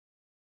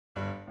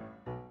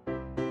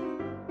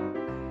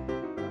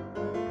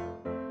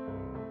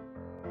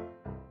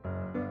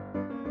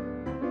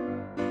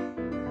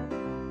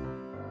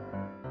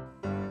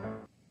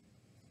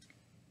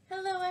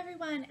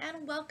everyone,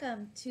 and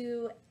welcome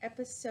to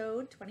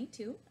episode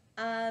 22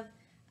 of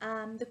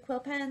the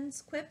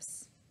Quillpen's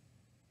Quips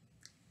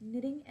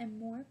Knitting and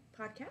More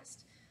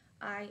podcast.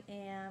 I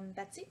am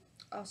Betsy,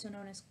 also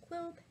known as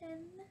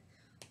Quillpen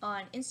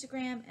on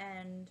Instagram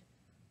and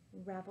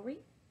Ravelry.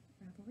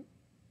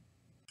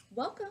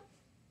 Welcome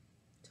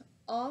to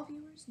all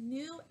viewers,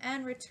 new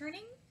and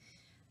returning.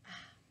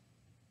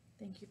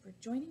 Thank you for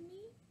joining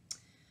me.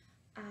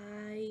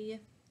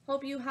 I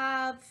hope you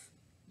have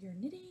your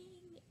knitting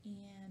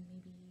and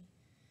maybe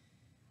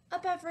a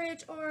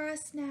beverage or a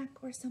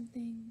snack or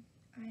something.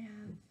 I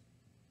have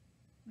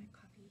my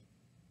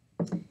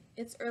coffee.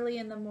 It's early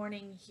in the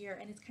morning here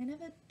and it's kind of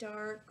a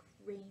dark,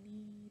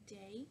 rainy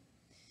day.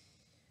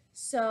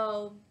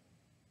 So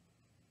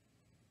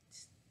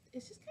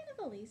it's just kind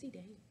of a lazy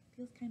day.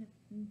 Feels kind of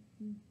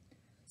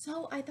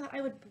So I thought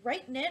I would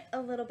brighten it a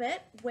little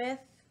bit with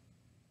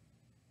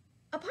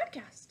a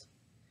podcast.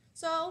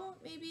 So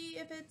maybe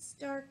if it's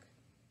dark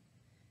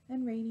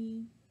and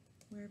rainy,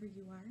 wherever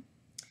you are,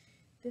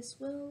 this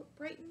will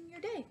brighten your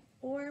day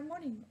or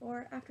morning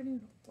or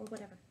afternoon or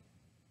whatever.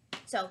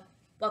 So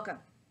welcome.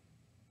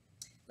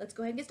 Let's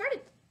go ahead and get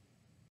started.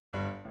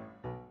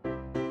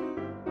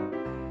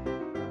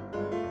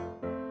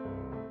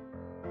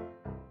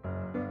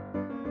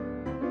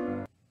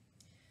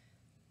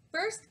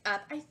 First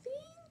up, I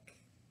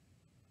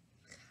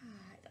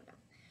don't know.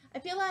 I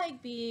feel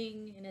like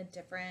being in a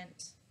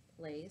different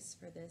place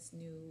for this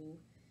new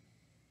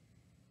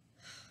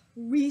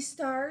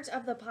restart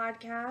of the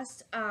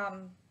podcast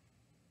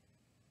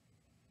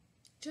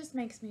just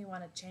makes me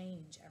want to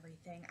change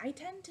everything. I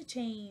tend to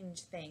change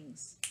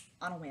things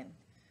on a whim.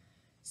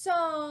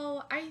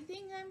 So I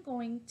think I'm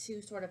going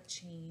to sort of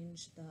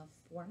change the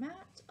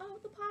format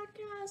of the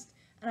podcast,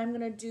 and I'm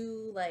going to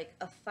do like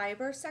a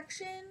fiber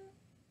section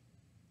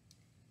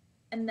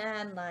and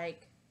then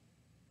like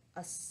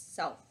a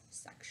self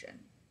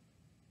section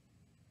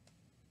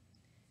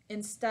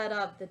instead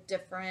of the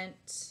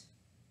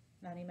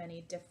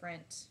many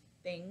different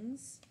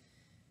things.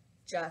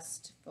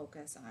 Just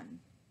focus on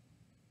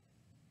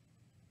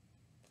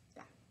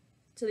that.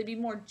 So they'd be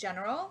more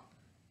general,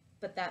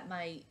 but that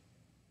might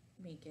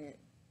make it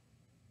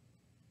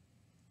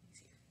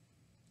easier.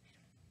 I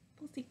don't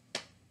know. We'll see.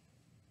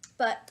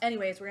 But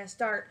anyways, we're going to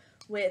start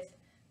with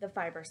the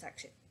fiber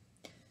section.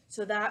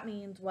 So that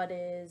means what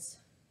is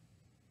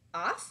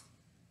off,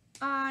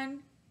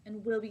 on,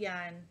 and will be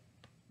on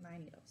my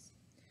needles.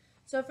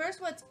 So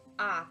first, what's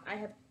off? I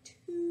have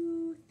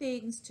two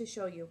things to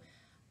show you.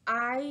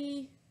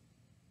 I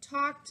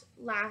talked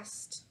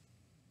last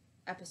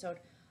episode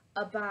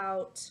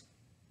about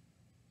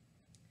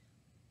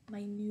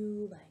my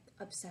new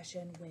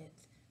obsession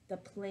with the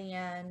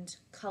planned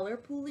color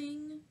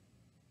pooling,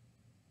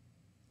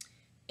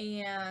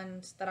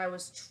 and that I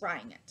was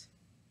trying it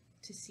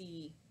to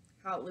see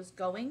how it was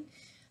going.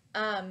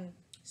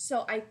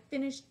 So I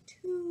finished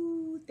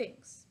two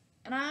things,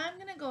 and I'm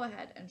gonna go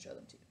ahead and show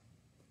them to you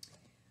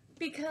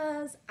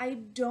because I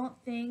don't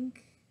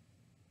think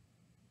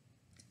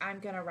I'm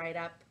gonna write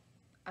up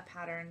a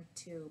pattern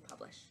to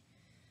publish.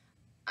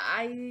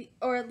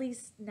 Or at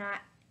least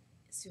not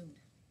soon.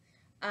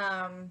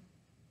 I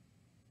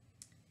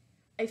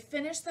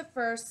finished the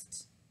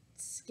first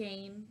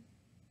skein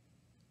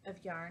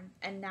of yarn,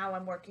 and now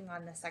I'm working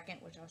on the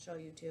second, which I'll show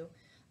you too,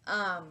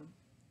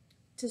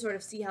 to sort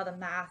of see how the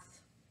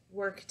math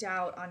worked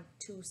out on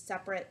two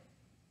separate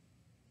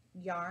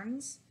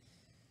yarns.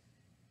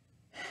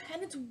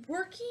 And it's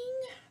working,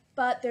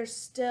 but there's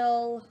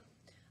still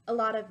a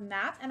lot of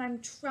math, and I'm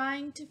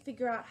trying to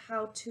figure out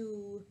how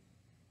to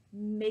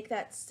make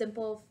that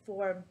simple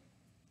for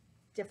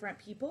different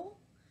people.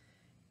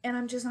 And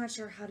I'm just not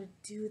sure how to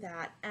do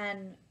that.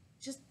 And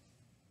just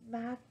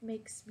math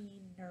makes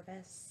me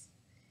nervous.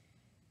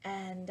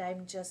 And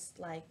I'm just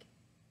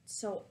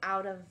so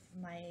out of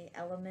my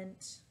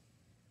element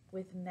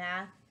with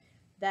math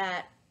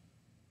that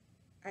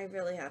I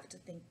really have to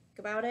think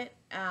about it.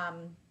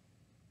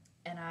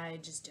 And I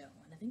just don't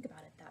want to think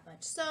about it that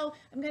much. So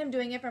I'm kind of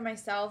doing it for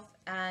myself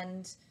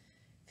and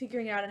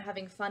figuring it out and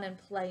having fun and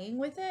playing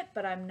with it,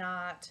 but I'm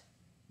not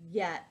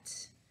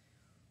yet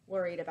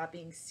worried about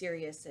being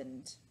serious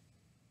and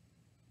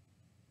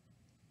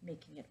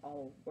making it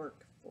all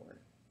work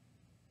for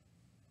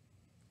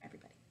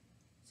everybody.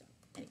 So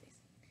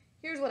anyways,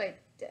 here's what I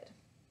did.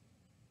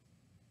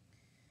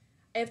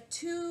 I have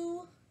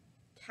two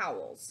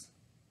cowls.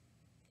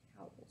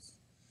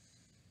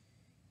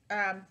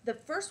 The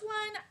first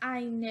one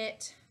I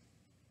knit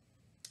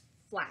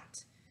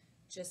flat,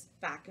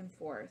 just back and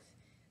forth,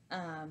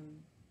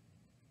 and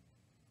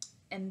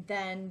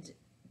then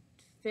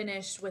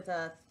finished with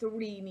a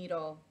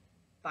 3-needle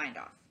bind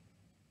off.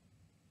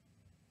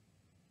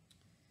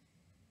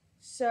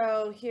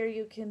 So here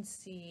you can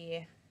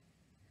see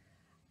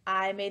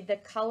I made the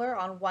color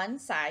on one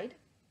side,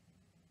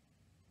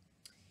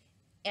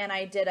 and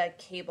I did a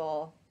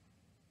cable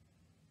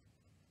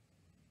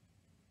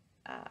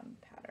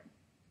pattern.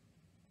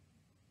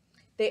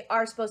 They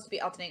are supposed to be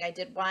alternating. I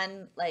did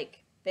one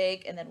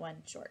big and then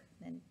one short,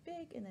 and then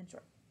big and then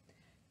short.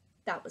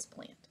 that was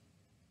planned.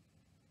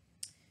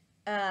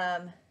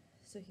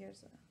 So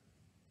here's a,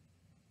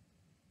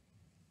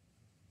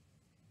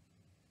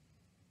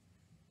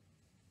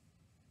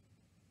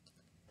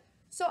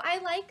 so I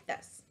like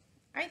this.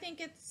 I think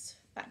it's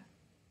fun.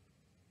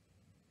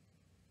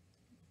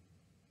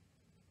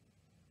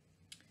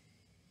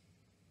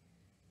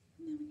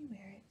 And then when you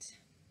wear it,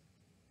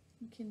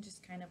 you can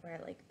just kind of wear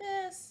it like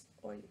this,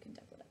 or you can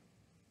double it up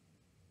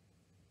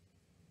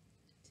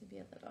to be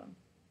a little.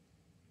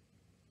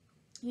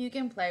 You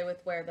can play with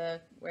where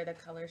the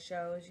color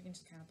shows. You can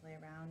just kind of play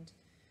around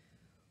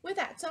with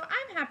that. So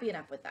I'm happy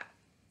enough with that.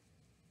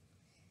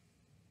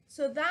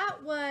 So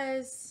that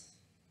was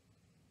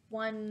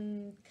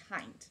one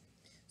kind.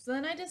 So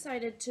then I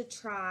decided to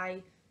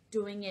try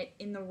doing it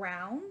in the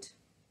round,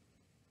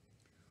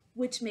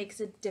 which makes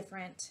a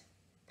different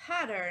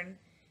pattern,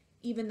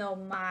 even though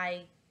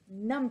my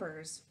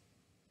numbers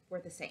were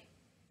the same.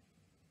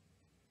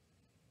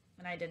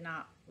 And I did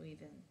not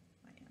weave in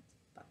my ends.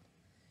 But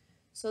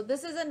so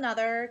this is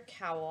another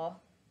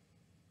cowl.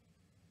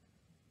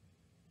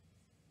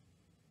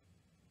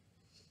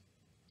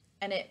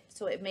 And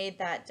so it made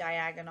that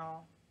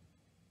diagonal.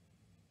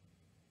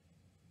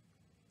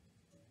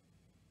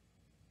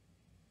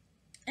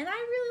 And I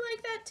really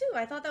like that too.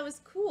 I thought that was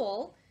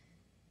cool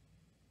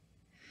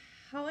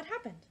how it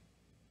happened.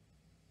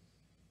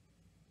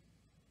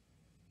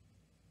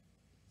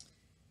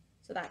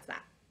 So that's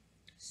that.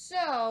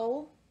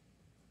 So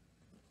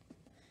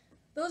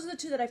those are the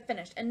two that I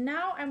finished. And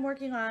now I'm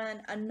working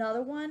on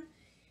another one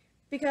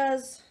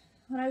because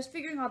when I was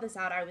figuring all this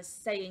out, I was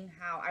saying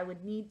how I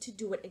would need to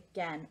do it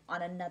again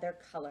on another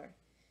color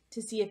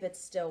to see if it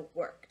still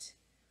worked,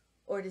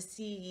 or to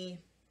see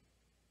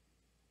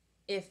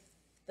if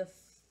the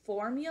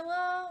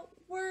formula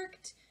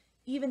worked,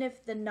 even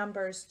if the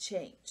numbers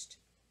changed.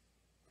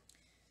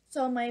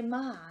 So my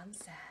mom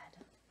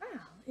said,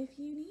 well, if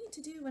you need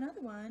to do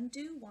another one,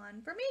 do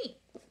one for me.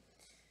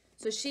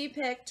 So she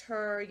picked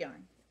her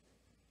yarn.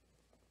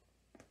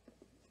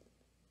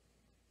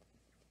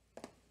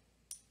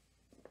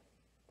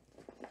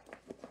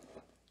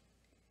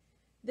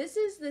 This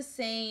is the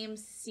same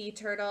sea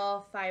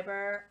turtle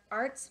fiber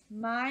arts.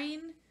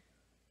 Mine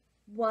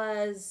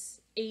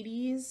was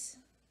 80s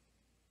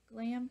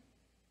glam.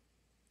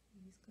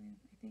 80s glam,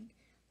 I think.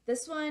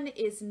 This one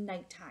is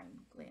nighttime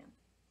glam.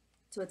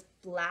 So it's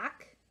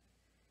black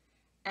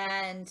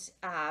and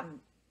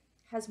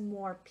has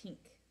more pink.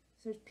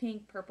 So there's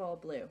pink, purple,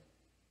 blue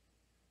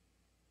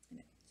in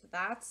it. So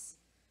that's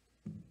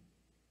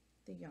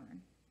the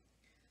yarn.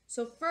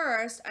 So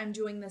first I'm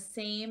doing the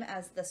same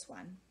as this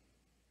one.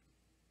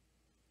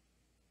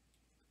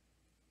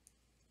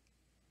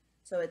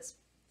 So it's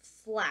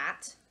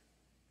flat.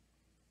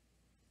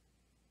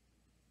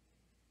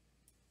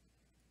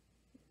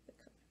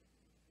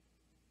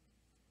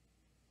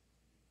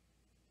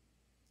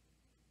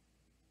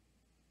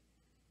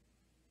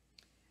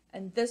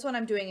 And this one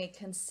I'm doing a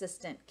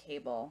consistent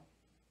cable,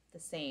 the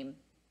same,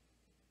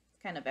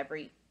 kind of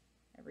every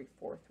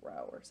fourth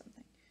row or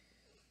something.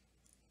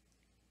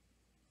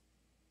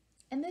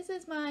 And this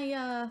is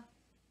my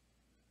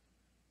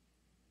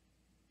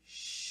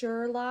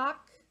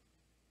Sherlock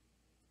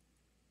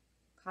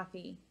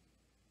coffee.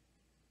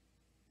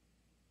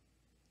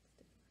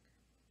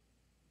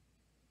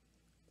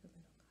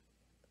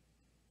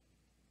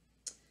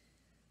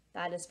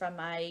 That is from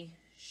my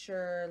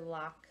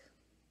Sherlock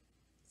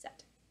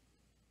set.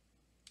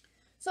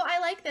 So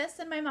I like this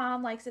and my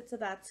mom likes it, so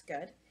that's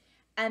good.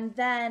 And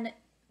then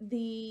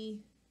the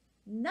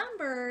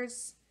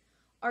numbers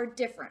are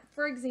different.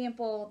 For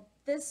example,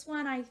 this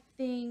one I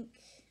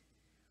think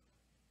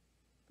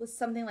was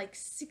something like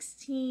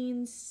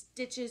 16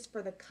 stitches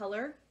for the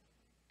color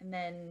and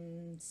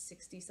then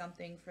 60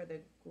 something for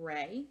the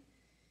gray.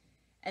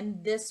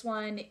 And this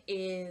one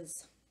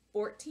is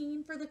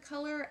 14 for the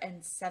color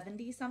and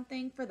 70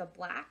 something for the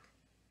black.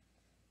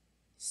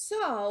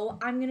 So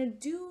I'm gonna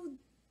do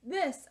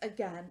this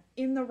again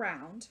in the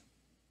round,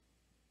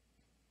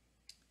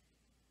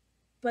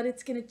 but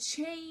it's gonna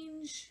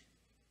change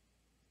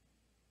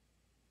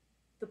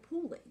the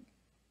pooling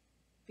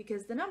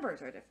because the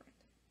numbers are different.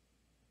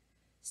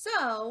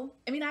 So,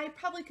 I mean, I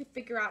probably could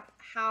figure out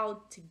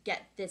how to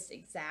get this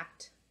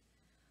exact,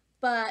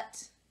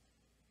 but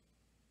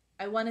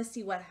I want to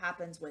see what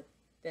happens with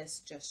this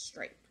just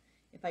straight.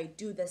 If I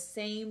do the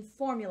same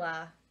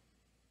formula,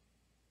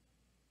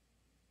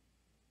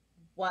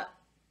 what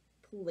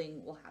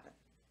pooling will happen,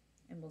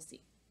 and we'll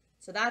see.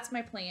 So that's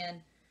my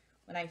plan.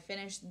 When I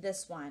finish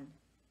this one,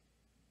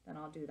 then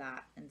I'll do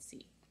that and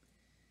see.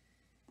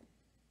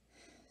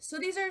 So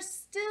these are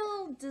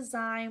still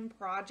design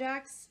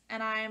projects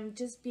and I'm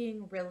just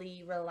being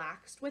really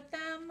relaxed with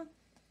them.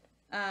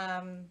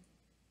 And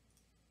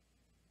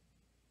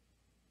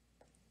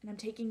I'm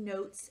taking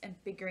notes and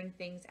figuring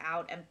things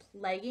out and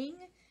playing.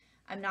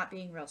 I'm not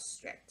being real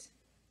strict.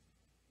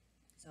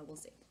 So we'll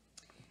see.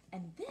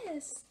 And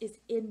this is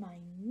in my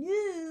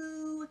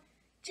new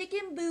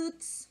chicken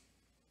boots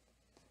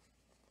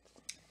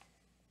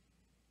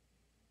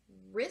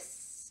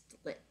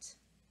wristlet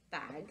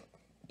bag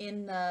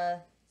in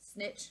the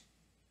snitch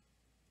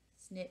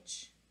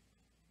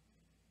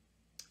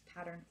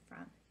pattern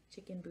from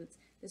Chicken Boots.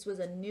 This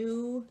was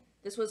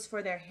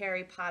for their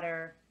Harry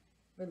Potter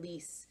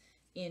release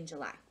in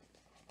July.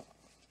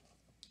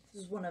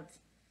 This is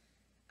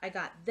I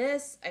got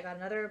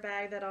another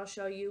bag that I'll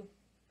show you,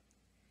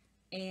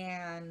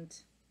 and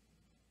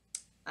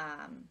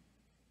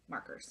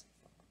markers,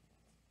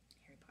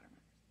 Harry Potter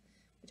markers,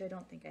 which I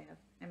don't think I have.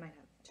 I might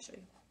have to show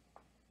you.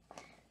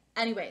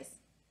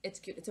 Anyways, it's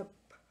cute. It's a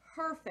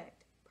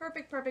perfect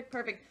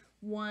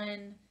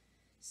one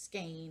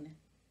skein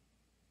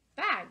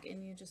bag,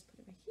 and you just put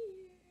it back here,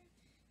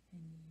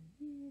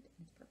 and it's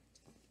perfect.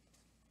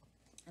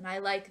 And I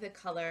like the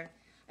color.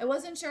 I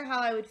wasn't sure how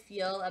I would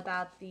feel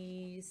about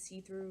the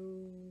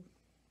see-through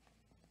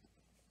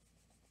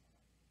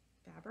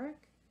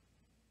fabric,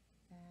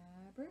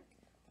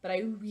 but I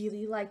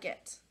really like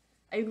it.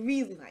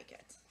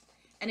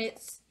 And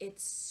it's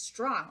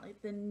strong.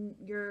 Like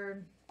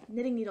your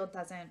knitting needle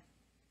doesn't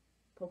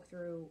poke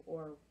through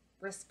or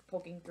risk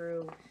poking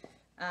through.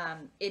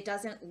 It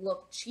doesn't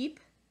look cheap.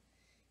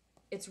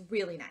 It's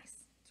really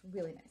nice.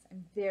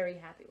 I'm very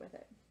happy with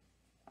it.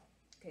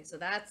 Okay, so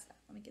let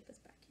me get this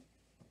back here.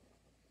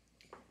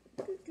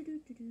 I feel very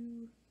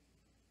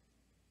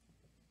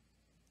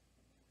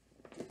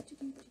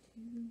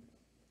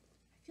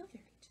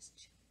just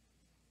chill.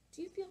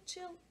 Do you feel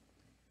chill?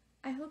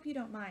 I hope you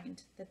don't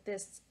mind that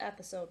this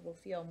episode will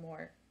feel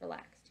more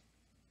relaxed.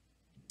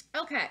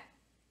 Okay.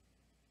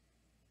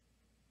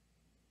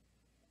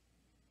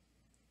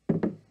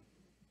 That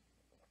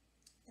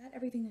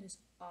everything that is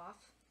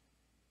off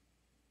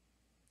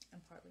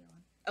and partly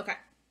on. Okay.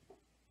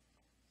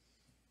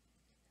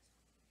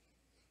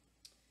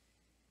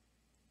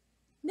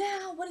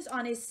 Now, what is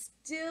on is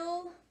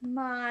still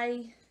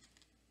my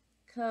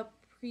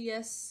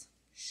Caprice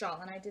shawl,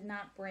 and I did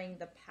not bring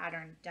the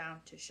pattern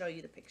down to show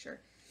you the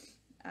picture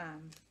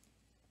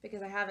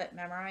because I have it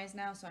memorized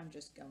now, so I'm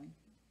just going.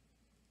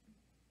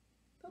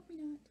 Poke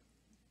me not.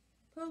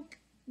 Poke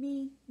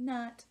me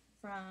not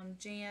from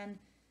Jan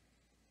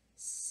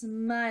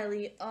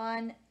Smiley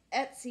on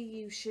Etsy.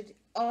 You should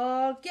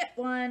all get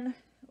one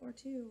or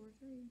two or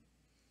three.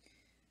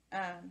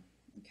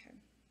 Okay.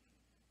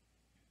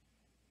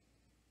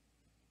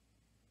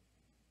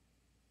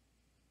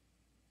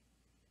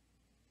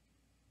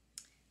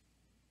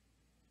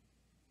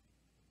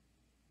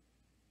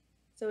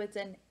 So it's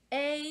an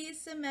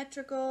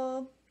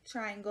asymmetrical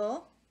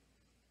triangle.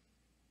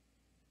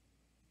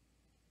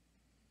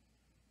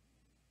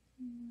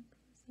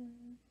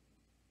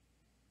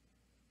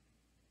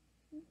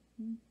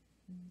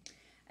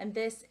 And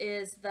this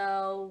is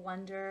the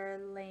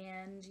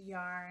Wonderland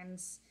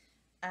Yarns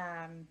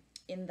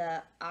in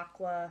the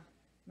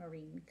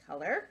aquamarine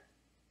color.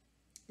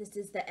 This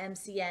is the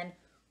MCN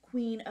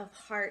Queen of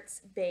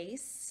Hearts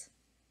base.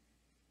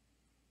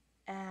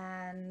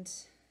 And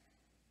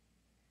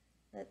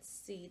let's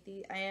see,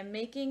 I am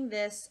making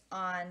this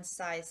on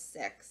size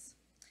 6.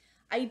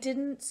 I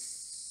didn't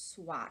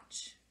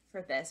swatch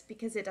for this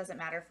because it doesn't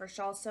matter for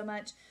shawls so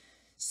much.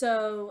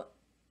 So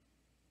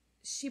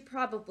she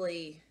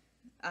probably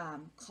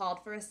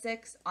called for a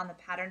 6 on the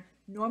pattern.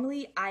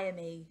 Normally I am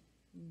a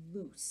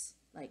loose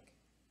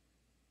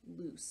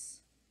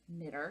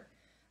knitter.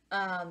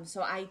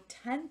 So I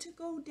tend to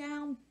go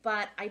down,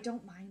 but I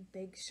don't mind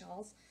big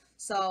shawls.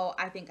 So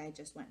I think I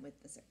just went with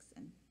the 6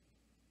 and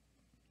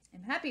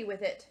I'm happy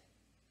with it.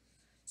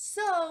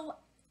 So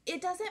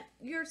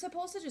you're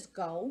supposed to just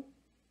go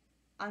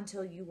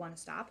until you want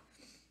to stop.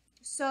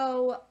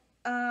 So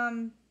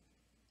I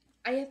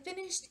have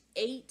finished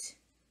 8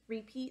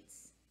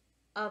 repeats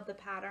of the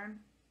pattern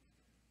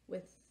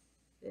with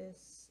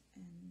this,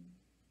 and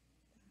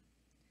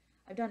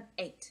I've done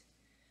 8.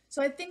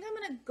 So I think I'm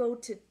going to go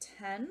to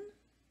 10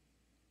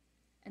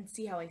 and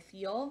see how I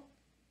feel.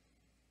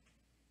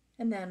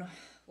 And then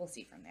we'll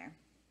see from there.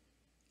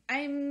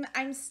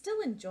 I'm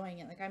still enjoying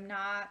it. Like, I'm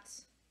not,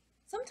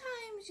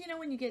 sometimes, you know,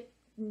 when you get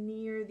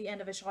near the end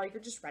of a shawl, you're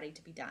just ready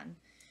to be done.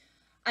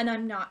 And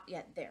I'm not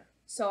yet there.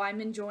 So I'm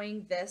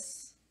enjoying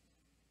this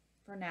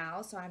for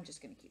now. So I'm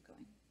just going to keep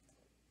going.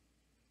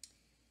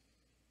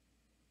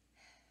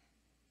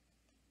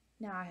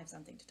 Now I have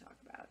something to talk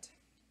about.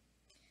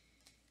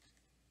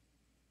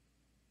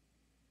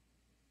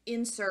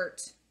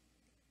 Insert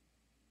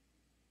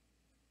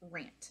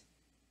rant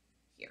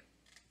here.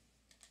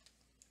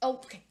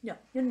 Oh, okay. No.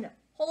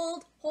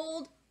 Hold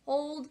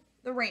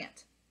the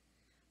rant.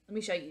 Let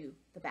me show you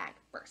the bag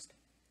first.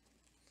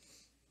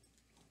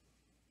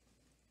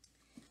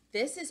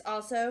 This is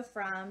also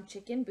from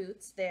Chicken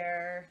Boots,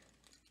 their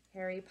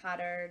Harry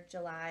Potter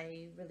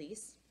July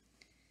release.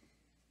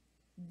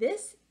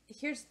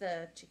 Here's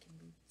the Chicken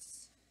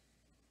Boots.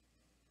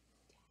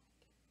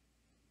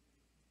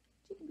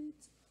 Chicken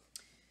Boots.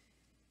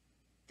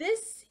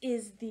 This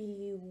is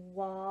the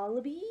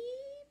Wallaby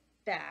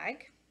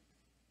bag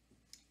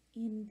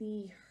in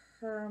the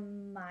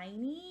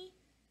Hermione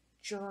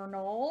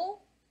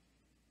journal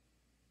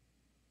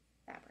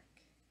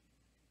fabric.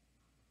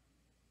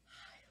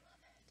 I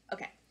love it.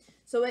 Okay,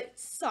 so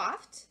it's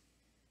soft.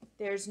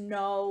 There's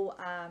no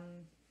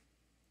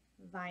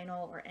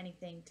vinyl or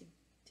anything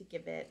to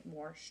give it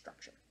more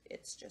structure.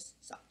 It's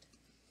just soft.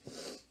 And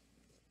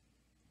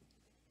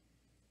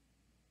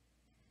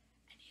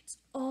it's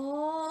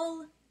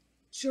all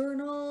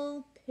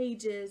journal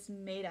pages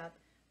made up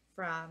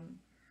from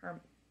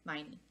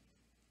Hermione.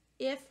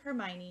 If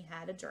Hermione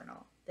had a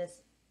journal,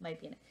 this might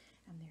be in it.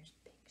 And there's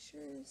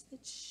pictures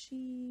that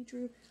she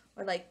drew.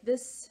 Or like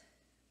this,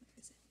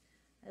 where is it?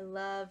 I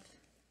love,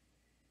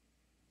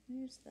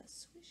 there's the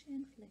swish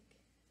and flick.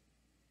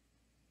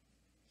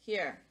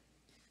 Here,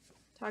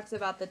 talks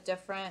about the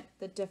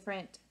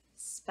different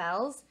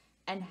spells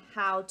and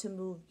how to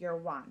move your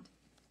wand.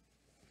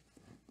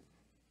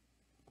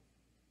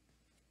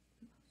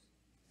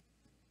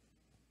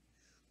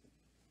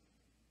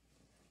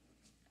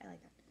 I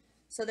like that.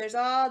 So there's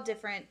all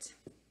different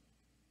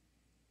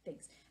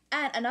things.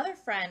 And another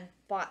friend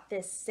bought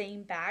this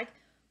same bag,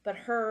 but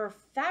her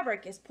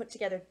fabric is put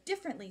together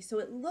differently, so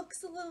it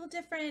looks a little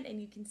different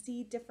and you can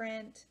see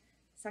different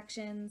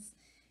sections.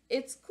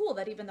 It's cool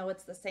that even though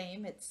it's the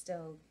same, it's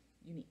still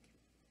unique.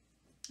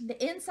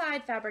 The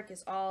inside fabric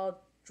is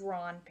all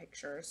drawn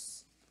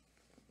pictures.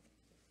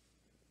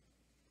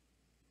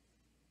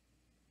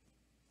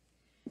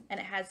 And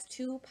it has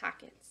 2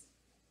 pockets.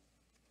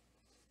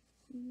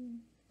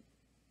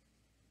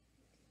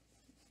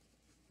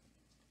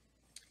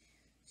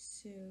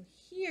 So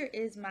here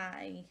is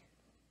my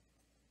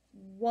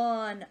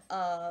one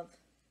of,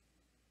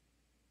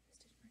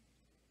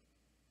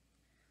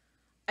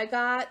 I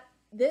got,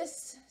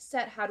 this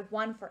set had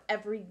one for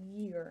every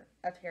year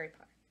of Harry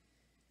Potter.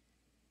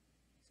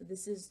 So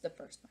this is the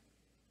first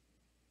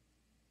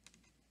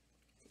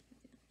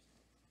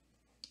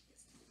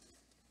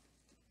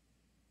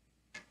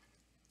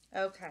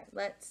one. Okay,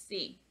 let's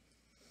see.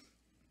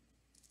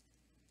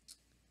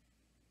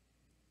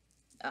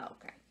 Oh,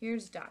 okay,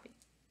 here's Dobby.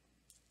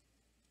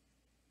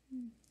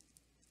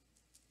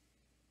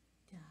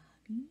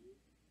 Dobby.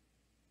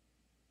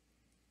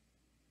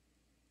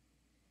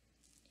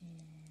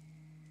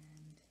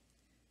 And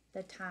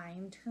the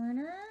Time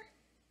Turner.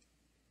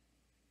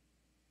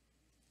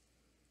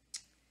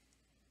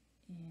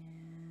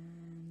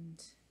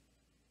 And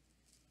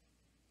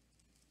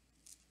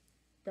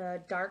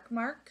the Dark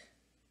Mark.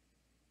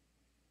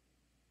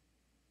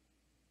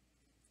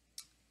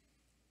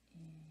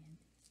 And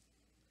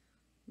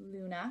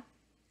Luna.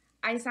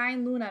 I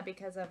signed Luna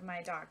because of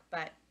my dog,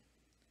 but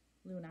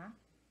Luna.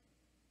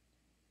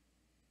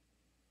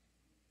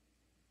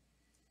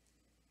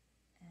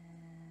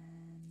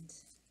 And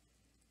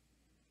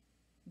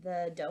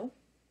the Doe.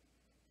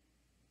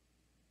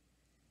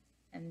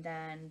 And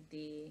then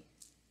the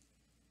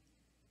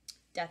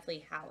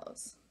Deathly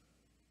Hallows.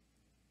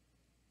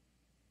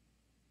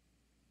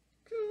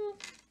 Cool.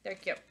 They're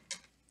cute.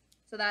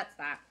 So that's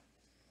that.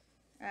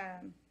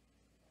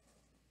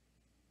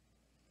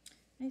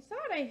 I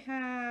thought I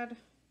had,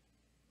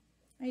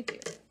 I do.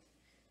 Do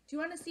you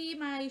want to see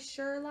my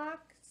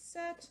Sherlock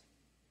set?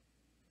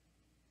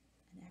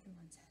 And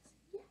everyone says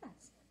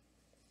yes.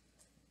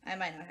 I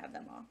might not have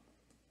them all.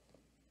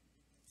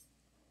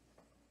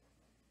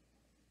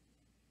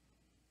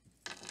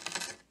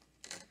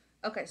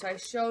 Okay, so I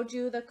showed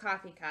you the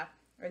coffee cup,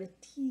 or the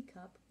tea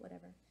cup,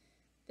 whatever.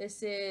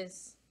 This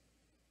is,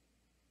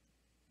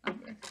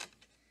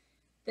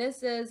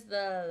 this is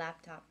the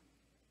laptop.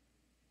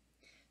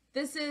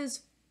 This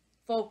is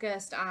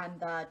focused on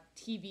the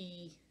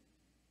TV,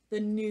 the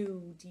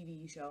new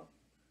TV show.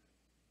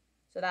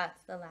 So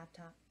that's the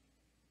laptop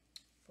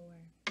for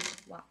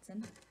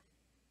Watson.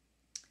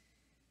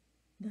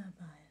 The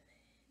violin.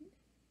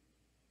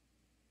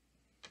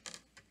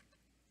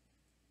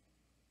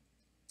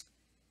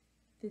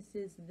 This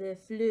is the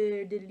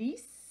fleur de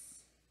lis.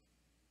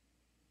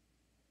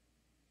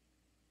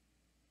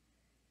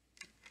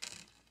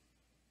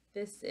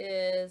 This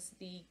is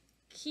the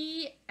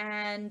key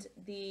and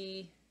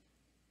the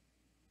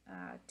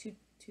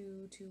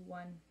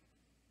 221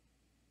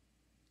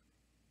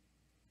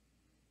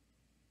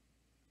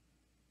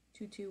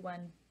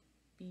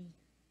 221B.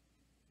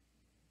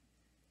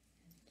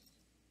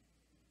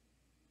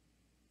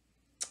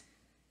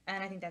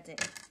 And I think that's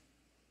it.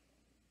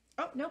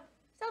 Oh, nope.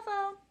 Cell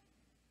phone.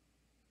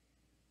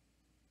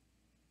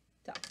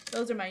 So,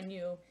 those are my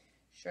new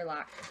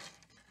Sherlock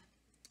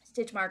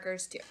stitch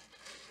markers too.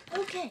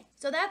 Okay,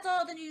 so that's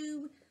all the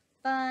new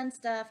fun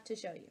stuff to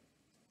show you.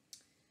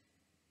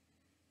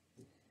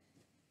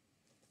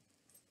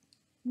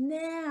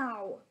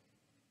 Now,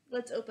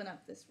 let's open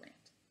up this rant.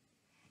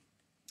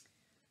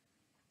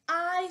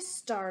 I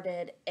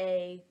started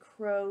a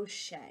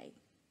crochet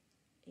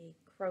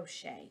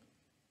project.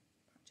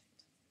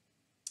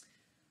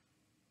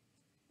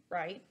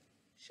 Right?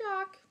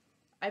 Shock.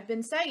 I've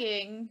been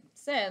saying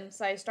since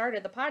I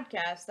started the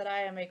podcast that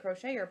I am a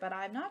crocheter, but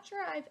I'm not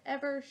sure I've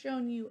ever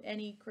shown you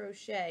any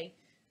crochet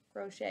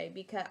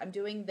because I'm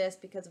doing this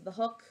because of the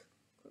hook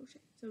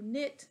crochet. So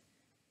knit,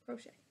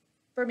 crochet.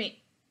 For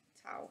me,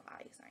 that's how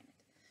I assign it.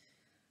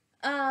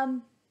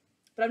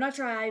 But I'm not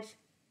sure I've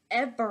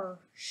ever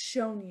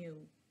shown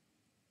you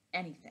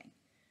anything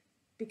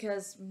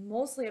because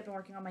mostly I've been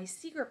working on my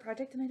secret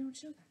project and I don't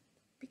show that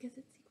because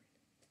it's secret.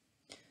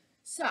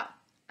 So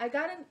I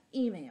got an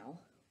email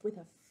with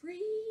a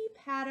free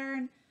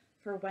pattern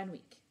for 1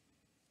 week.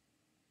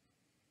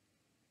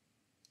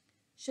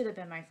 Should have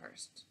been my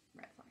first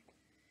red flag.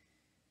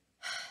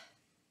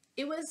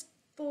 It was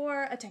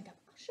for a tank top.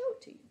 I'll show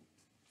it to you.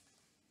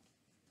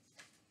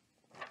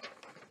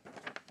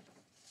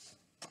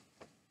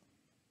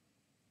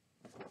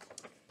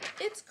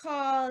 It's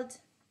called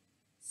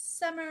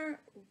Summer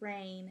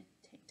Rain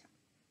Tank Top.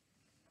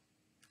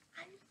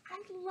 I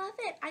love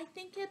it. I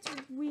think it's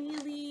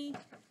really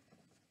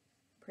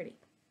pretty.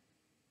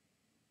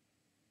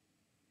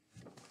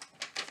 And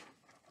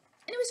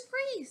it was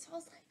free, so I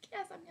was like,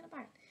 yes, I'm gonna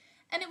buy it.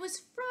 And it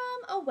was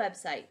from a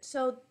website.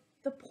 So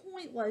the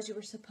point was you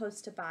were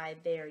supposed to buy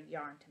their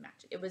yarn to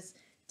match it. It was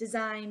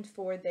designed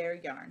for their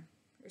yarn.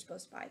 You're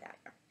supposed to buy that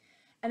yarn.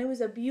 And it was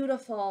a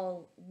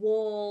beautiful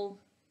wool,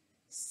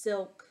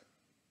 silk,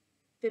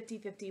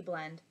 50-50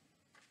 blend.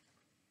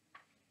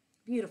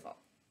 Beautiful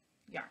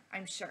yarn.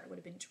 I'm sure it would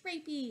have been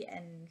drapey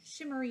and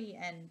shimmery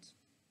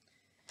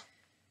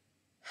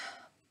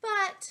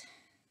but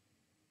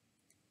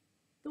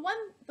the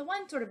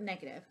one sort of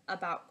negative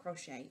about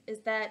crochet is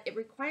that it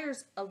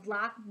requires a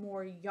lot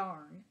more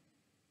yarn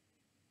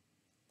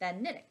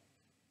than knitting,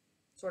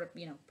 sort of,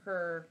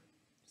 per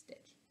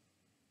stitch.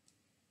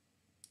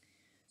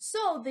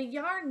 So the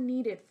yarn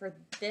needed for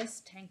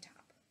this tank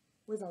top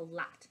was a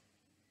lot.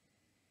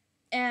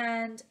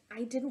 And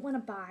I didn't want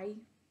to buy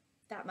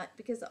that much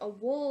because a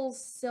wool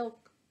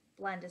silk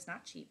blend is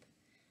not cheap.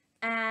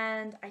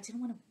 And I didn't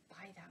want to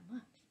buy that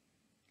much.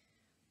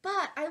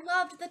 But I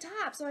loved the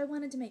top, so I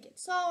wanted to make it.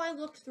 So I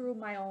looked through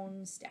my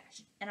own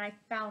stash and I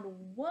found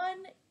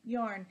one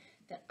yarn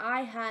that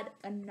I had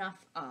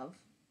enough of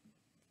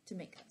to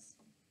make this.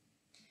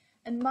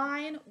 And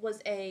mine was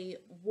a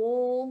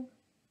wool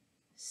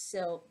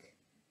silk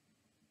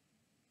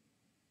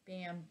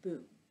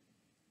bamboo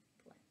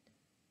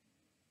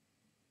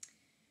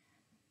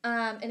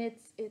blend. And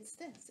it's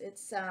this.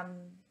 It's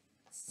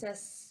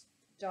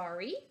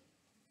Sestari.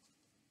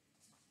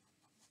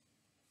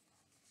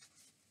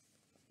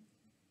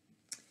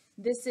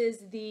 This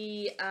is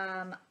the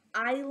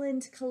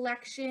Island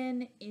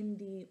collection in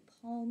the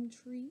palm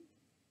tree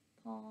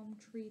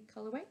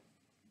colorway.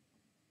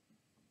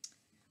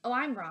 Oh,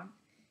 I'm wrong.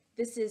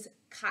 This is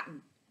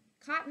cotton.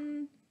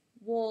 Cotton,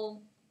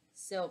 wool,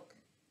 silk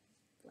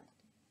blend.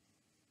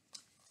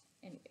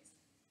 Anyways,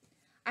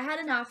 I had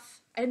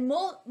enough. I had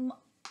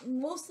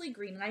mostly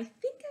green, and I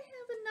think I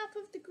have enough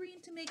of the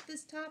green to make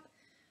this top,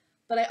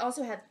 but I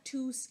also have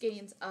 2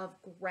 skeins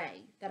of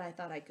gray that I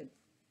thought I could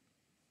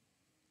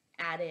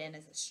add in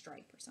as a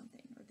stripe or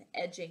something, or the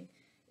edging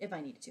if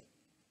I needed to.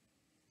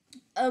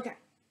 Okay,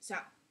 so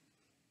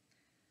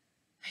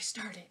I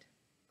started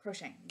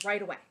crocheting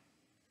right away.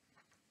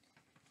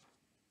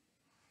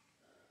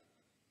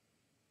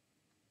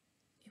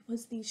 It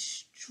was the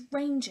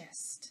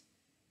strangest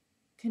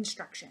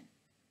construction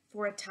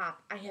for a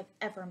top I have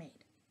ever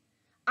made.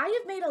 I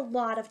have made a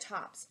lot of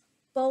tops,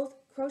 both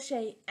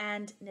crochet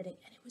and knitting,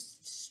 and it was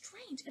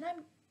strange. And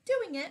I'm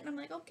doing it, and I'm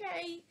like,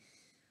 okay,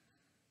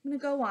 I'm gonna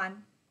go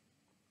on.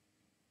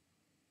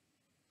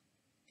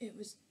 It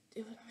was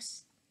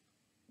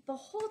the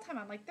whole time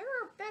I'm like, there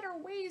are better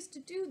ways to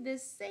do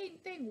this same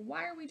thing.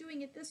 Why are we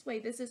doing it this way?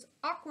 This is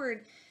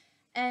awkward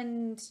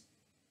and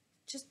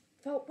just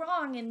felt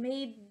wrong and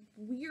made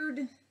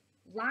weird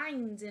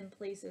lines in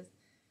places.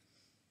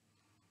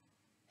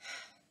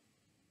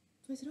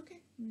 So I said, okay.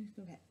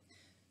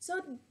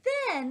 So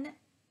then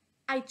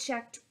I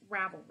checked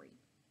Ravelry,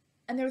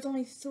 and there was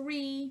only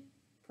 3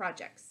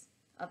 projects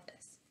of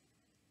this,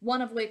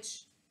 one of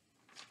which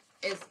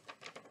is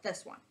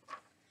this one.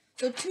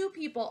 So 2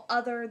 people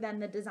other than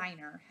the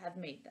designer have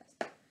made this.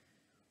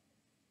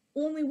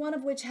 Only one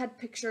of which had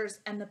pictures,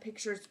 and the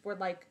pictures were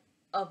like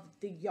of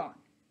the yarn.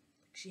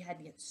 Like she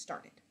hadn't yet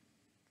started.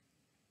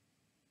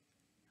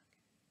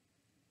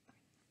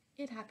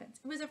 It happens.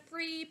 It was a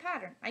free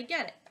pattern. I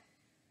get it.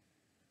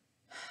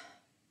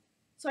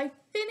 So I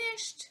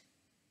finished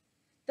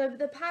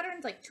the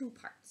pattern's like 2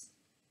 parts.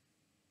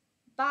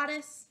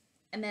 Bodice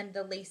and then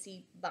the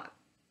lacy bottom.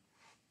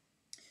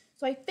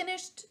 So I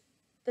finished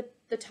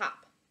the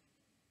top.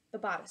 The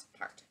bodice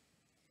part.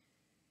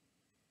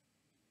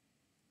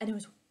 And it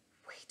was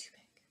way too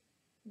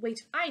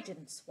big. I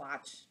didn't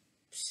swatch.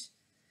 Psh.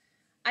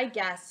 I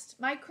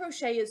guessed. My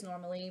crochet is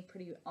normally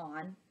pretty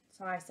on,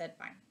 so I said,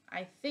 fine.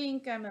 I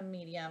think I'm a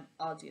medium.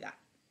 I'll do that.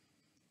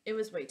 It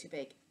was way too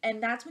big.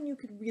 And that's when you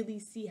could really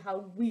see how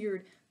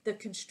weird the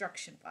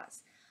construction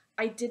was.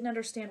 I didn't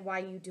understand why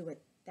you do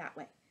it that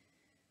way.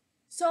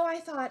 So I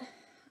thought,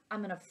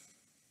 I'm going to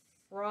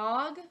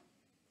frog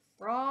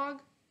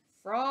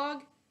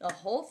the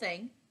whole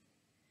thing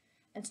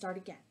and start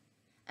again.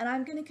 And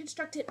I'm going to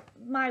construct it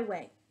my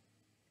way.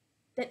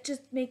 That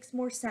just makes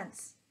more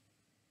sense.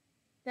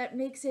 That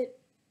makes it,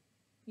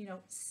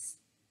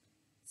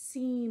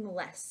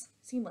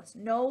 seamless.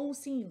 No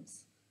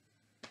seams.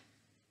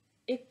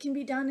 It can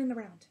be done in the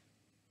round.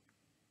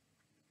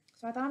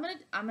 So I thought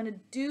I'm gonna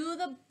do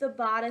the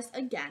bodice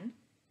again,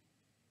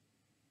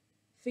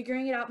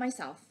 figuring it out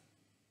myself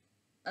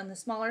on the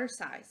smaller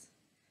size.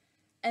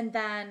 And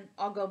then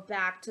I'll go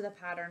back to the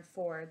pattern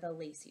for the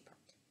lacy part.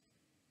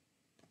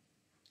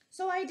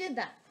 So I did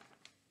that.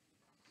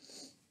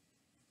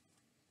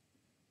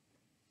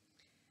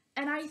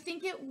 And I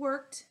think it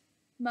worked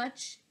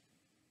much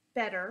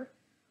better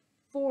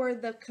for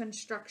the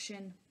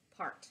construction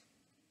part.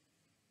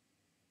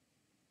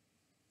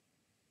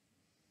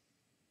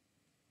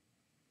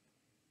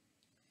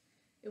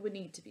 It would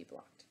need to be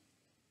blocked.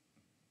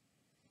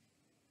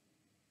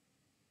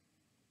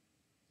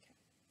 Okay.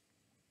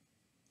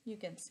 You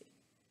can see.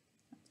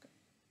 That's good.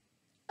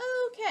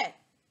 Okay.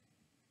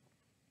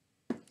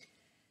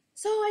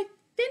 So I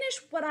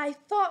finished what I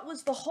thought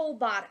was the whole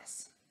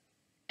bodice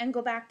and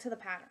go back to the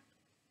pattern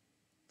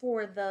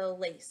for the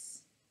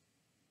lace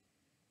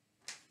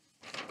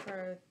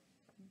for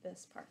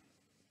this part.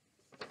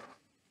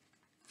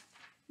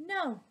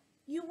 No,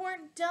 you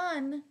weren't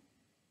done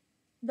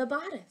the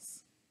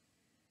bodice.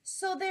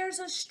 So there's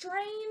a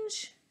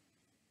strange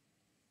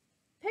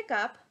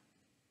pickup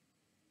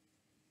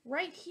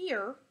right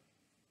here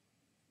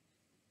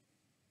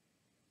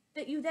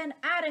that you then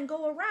add and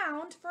go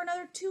around for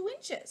another 2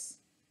 inches.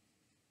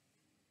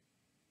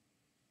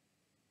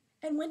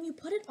 And when you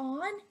put it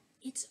on,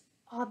 it's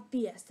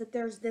obvious that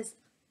there's this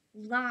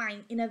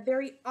line in a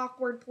very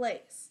awkward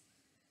place.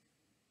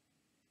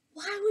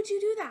 Why would you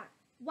do that?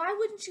 Why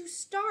wouldn't you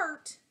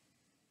start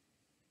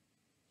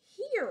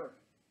here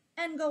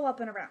and go up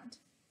and around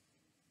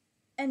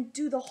and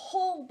do the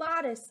whole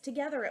bodice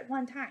together at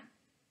one time?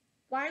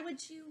 Why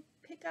would you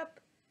pick up?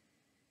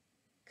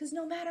 Because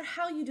no matter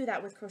how you do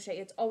that with crochet,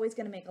 it's always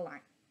going to make a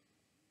line.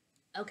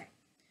 Okay,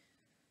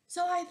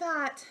 so I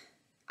thought,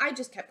 I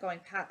just kept going.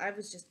 I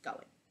was just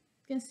going.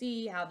 Gonna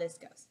see how this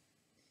goes.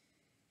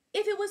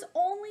 If it was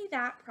only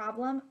that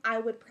problem, I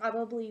would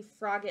probably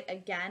frog it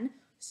again,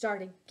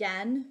 start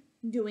again,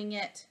 doing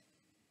it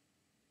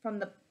from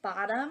the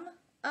bottom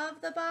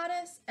of the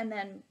bodice, and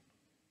then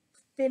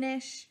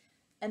finish,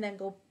 and then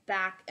go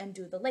back and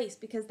do the lace,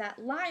 because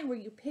that line where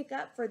you pick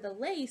up for the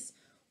lace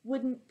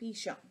wouldn't be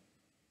shown,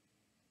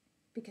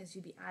 because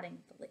you'd be adding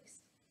the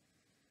lace.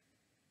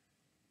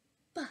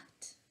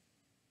 But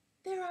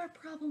there are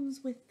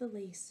problems with the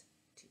lace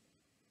too.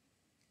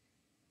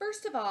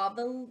 First of all,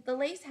 the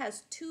lace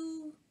has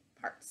 2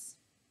 parts.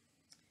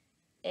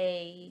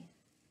 A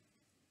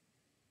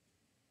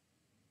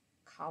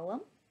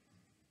column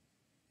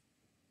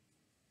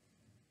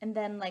and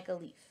then like a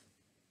leaf.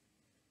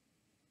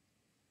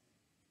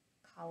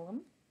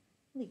 Column,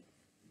 leaf,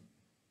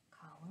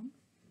 column,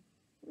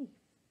 leaf,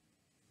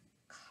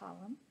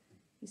 column.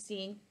 You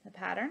seeing the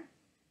pattern?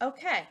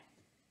 Okay,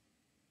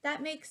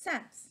 that makes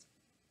sense.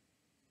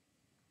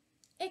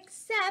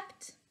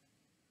 Except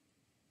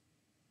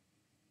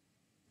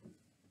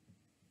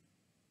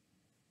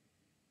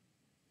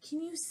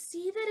can you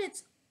see that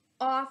it's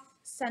off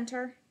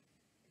center?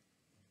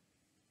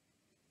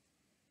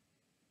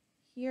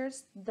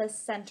 Here's the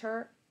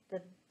center,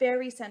 the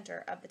very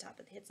center of the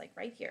top. It hits like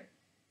right here.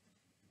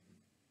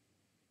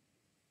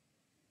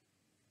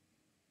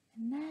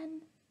 And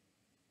then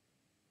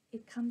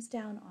it comes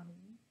down on,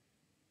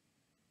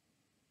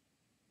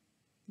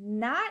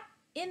 not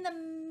in the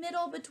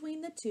middle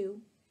between the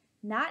 2,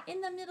 not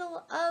in the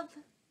middle of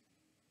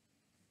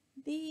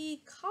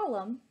the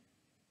column,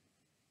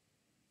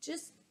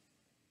 just,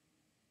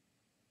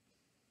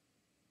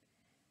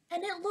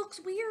 and it looks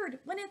weird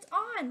when it's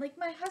on. Like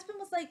my husband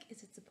was like,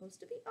 is it supposed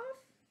to be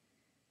off?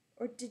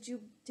 Or did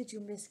you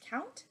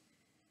miscount?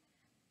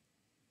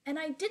 And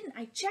I didn't.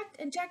 I checked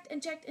and checked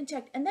and checked and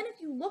checked. And then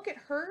if you look at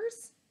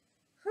hers,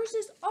 hers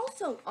is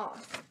also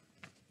off.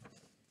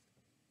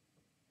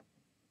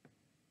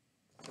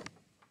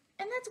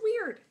 And that's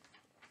weird.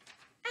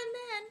 And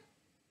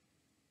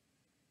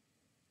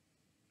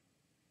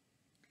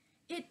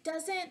then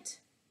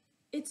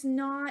it's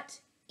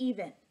not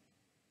even.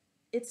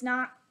 It's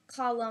not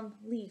column,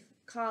 leaf,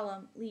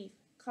 column, leaf,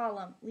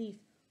 column, leaf,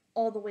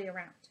 all the way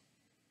around.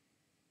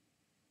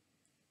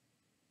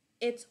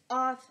 It's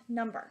off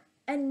number.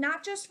 And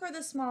not just for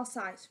the small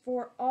size,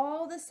 for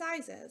all the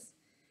sizes,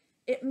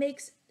 it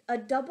makes a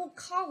double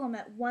column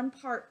at one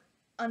part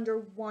under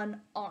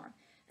one arm.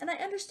 And I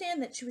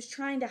understand that she was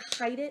trying to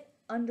hide it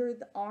under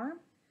the arm,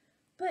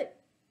 but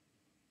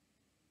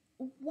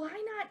why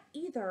not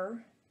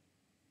either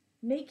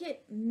make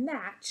it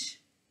match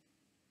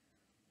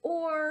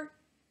or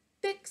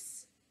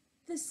fix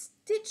the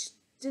stitch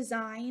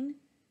design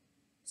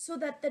so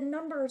that the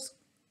numbers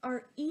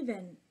are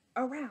even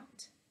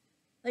around?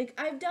 Like,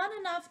 I've done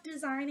enough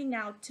designing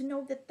now to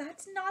know that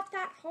that's not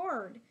that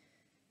hard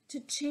to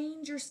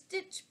change your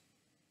stitch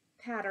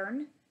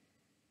pattern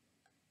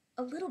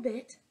a little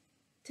bit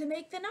to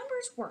make the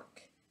numbers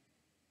work.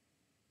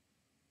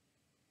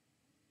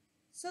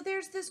 So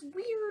there's this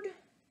weird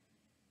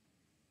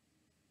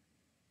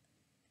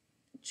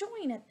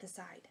join at the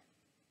side.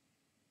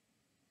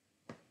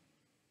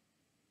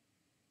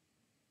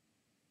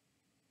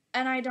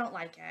 And I don't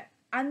like it.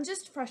 I'm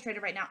just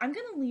frustrated right now. I'm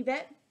going to leave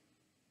it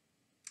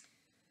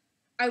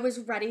I was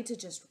ready to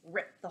just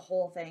rip the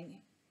whole thing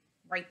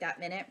right that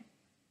minute.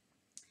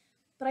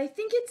 But I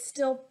think it's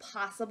still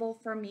possible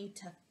for me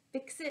to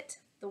fix it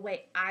the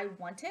way I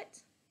want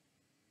it.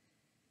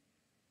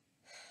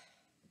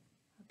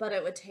 But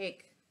it would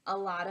take a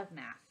lot of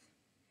math.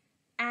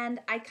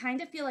 And I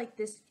kind of feel like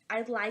this,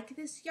 I like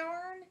this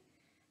yarn,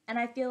 and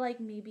I feel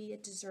like maybe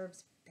it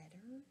deserves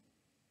better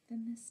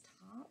than this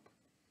top.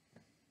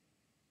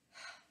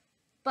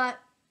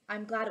 But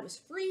I'm glad it was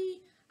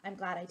free. I'm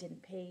glad I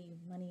didn't pay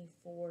money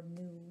for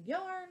new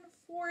yarn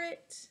for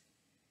it.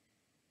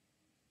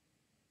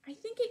 I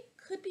think it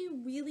could be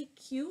really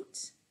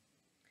cute,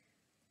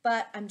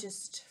 but I'm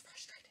just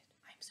frustrated.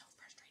 I'm so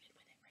frustrated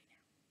with it right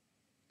now.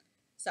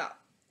 So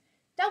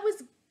that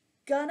was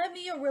gonna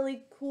be a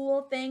really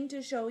cool thing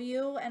to show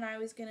you, and I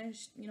was gonna,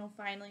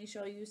 finally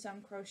show you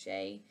some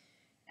crochet,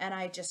 and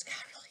I just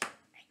got really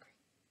angry.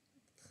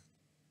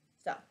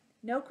 So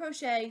no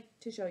crochet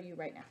to show you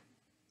right now,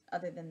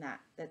 other than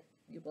that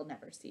you will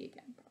never see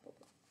again,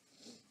 probably.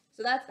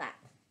 So that's that.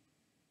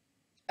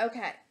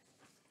 Okay.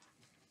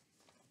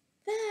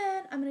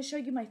 Then I'm going to show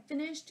you my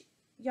finished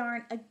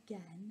yarn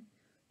again.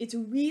 It's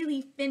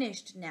really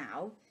finished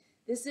now.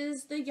 This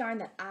is the yarn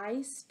that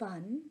I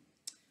spun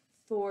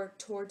for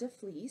Tour de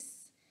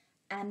Fleece.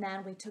 And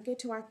then we took it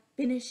to our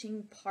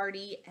finishing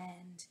party,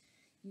 and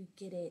you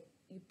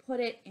put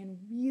it in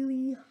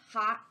really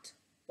hot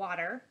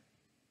water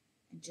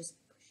and just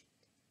push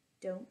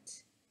it.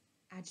 Don't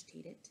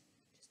agitate it.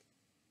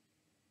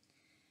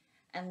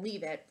 And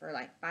leave it for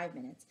like 5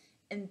 minutes.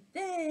 And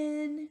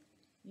then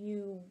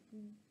you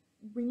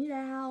wring it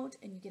out,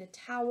 and you get a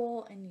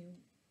towel, and you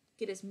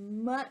get as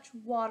much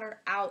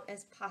water out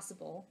as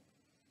possible.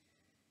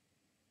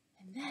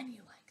 And then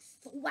you like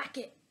thwack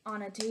it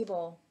on a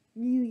table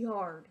really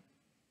hard.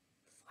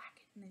 Thwack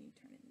it, and then you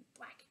turn it, and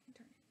thwack it, and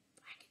turn it,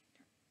 thwack it, and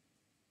turn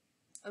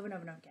it. Over and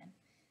over and over again.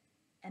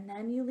 And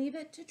then you leave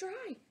it to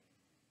dry.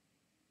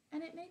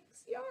 And it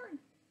makes yarn.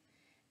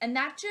 And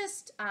that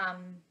just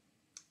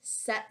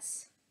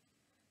sets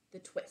the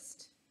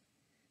twist,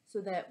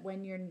 so that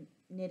when you're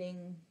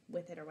knitting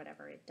with it or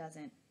whatever, it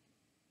doesn't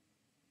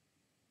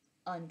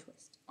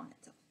untwist on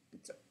itself.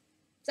 It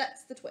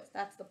sets the twist.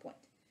 That's the point.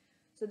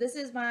 So this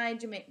is my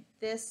Jamaica,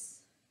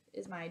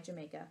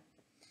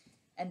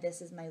 and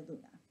this is my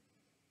Luna.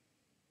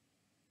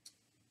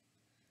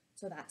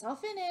 So that's all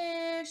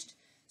finished.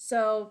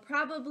 So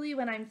probably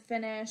when I'm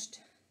finished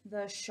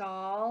the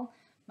shawl,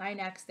 my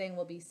next thing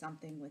will be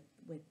something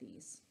with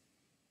these.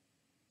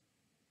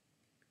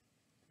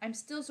 I'm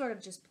still sort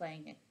of just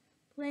playing it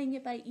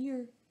by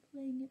ear,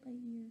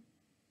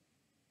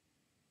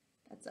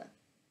 That's a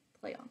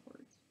play on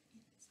words.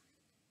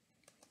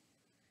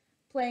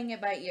 Playing it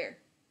by ear.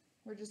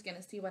 We're just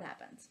gonna see what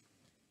happens.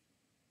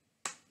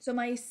 So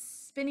my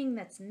spinning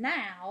that's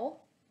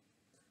now,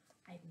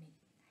 I have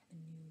a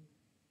new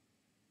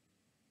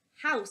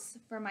house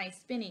for my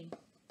spinning.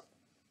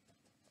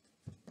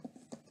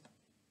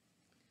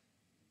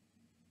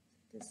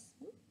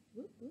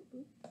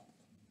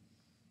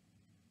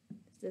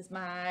 This is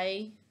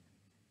my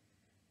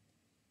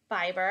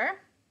fiber,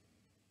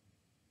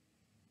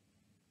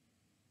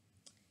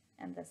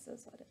 and this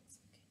is what it's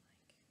looking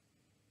like.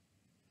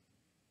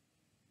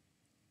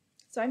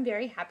 So I'm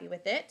very happy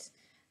with it.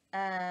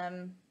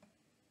 Now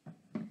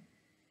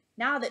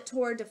that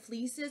Tour de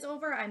Fleece is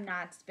over, I'm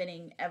not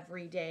spinning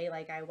every day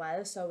like I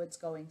was, so it's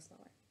going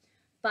slower.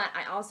 But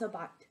I also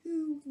bought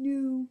 2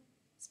 new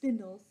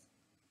spindles.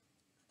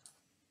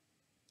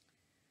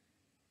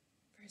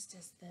 First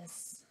is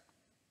this.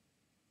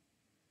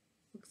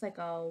 Looks like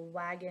a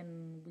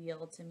wagon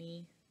wheel to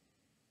me.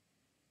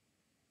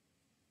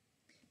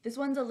 This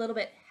one's a little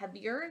bit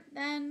heavier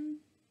than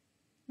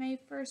my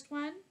first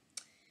one.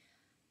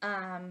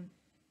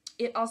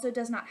 It also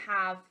does not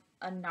have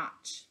a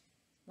notch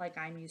like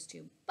I'm used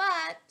to,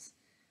 but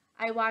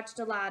I watched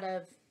a lot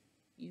of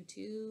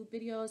YouTube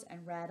videos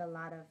and read a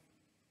lot of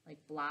like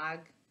blog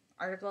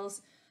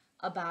articles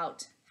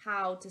about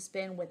how to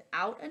spin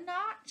without a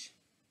notch,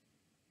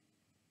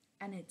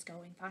 and it's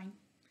going fine.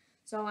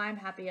 So I'm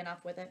happy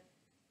enough with it.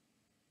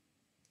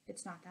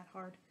 It's not that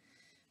hard.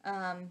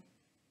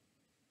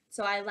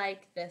 So I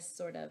like this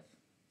sort of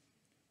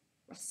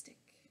rustic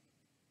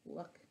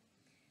look.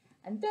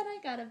 And then I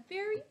got a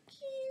very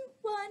cute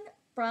one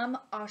from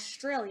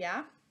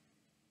Australia.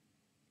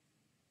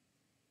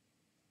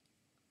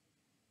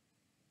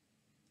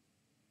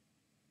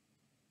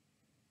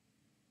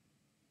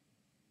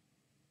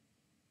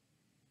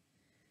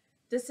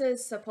 This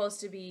is supposed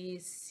to be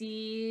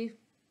sea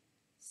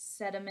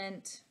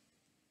sediment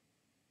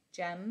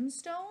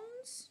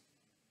gemstones.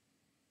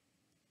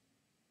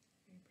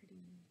 Very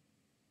pretty.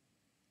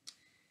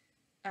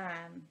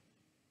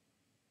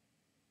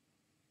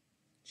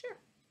 Sure,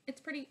 it's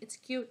pretty, it's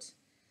cute.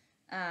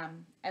 I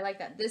like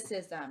that. This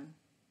is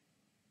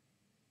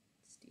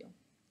steel.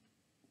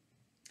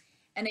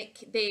 And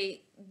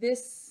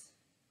this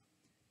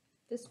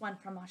one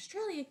from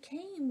Australia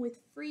came with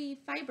free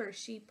fiber.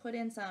 She put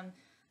in some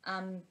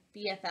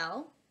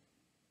BFL.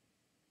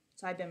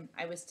 So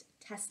I was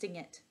testing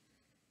it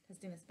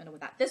testing the spindle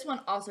with that. This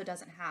one also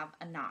doesn't have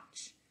a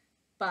notch,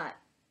 but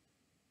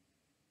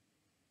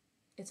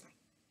it's fine.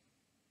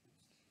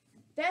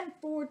 Then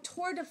for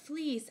Tour de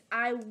Fleece,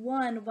 I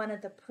won one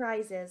of the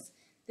prizes.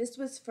 This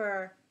was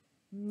for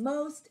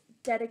most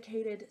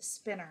dedicated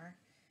spinner,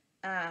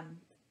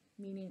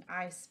 meaning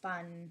I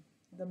spun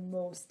the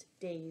most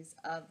days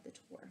of the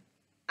tour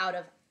out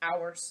of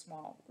our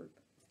small group.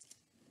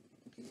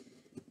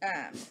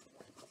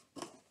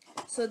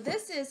 So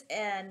this is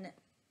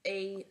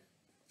a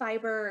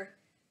fiber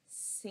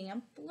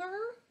sampler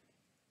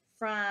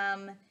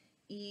from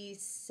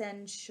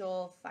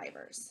Essential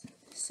Fibers.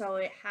 So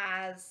it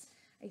has,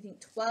 I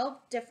think, 12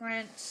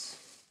 different,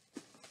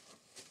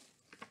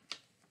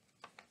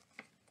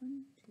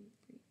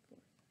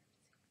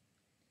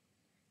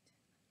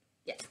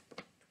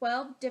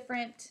 12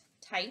 different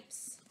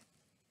types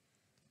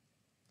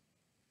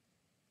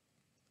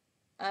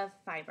of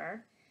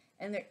fiber,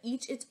 and they're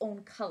each its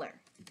own color.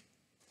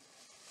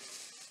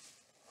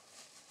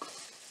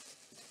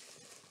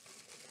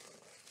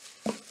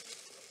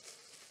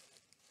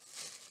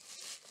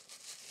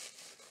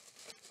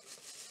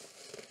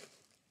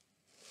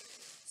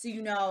 So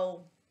you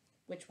know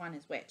which one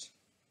is which.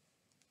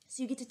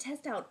 So you get to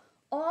test out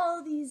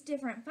all these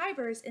different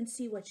fibers and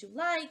see what you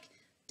like,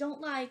 don't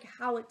like,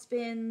 how it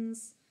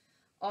spins,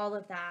 all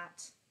of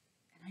that.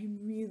 And I'm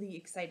really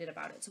excited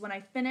about it. So when I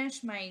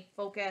finish my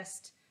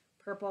focused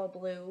purple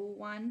blue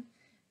one,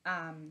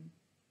 I'm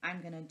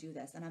gonna do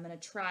this, and I'm gonna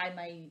try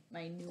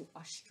my new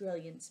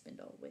Australian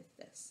spindle with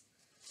this.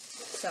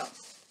 So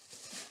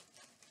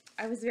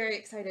I was very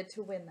excited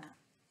to win that.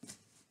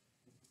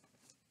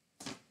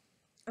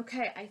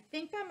 Okay, I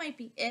think that might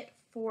be it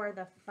for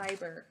the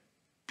fiber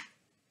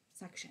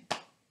section.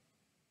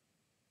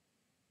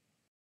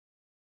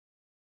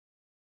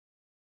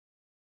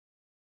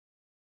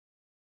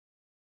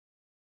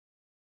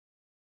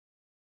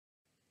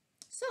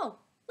 So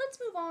let's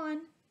move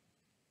on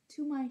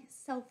to my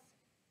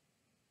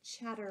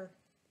self-chatter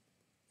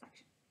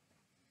section.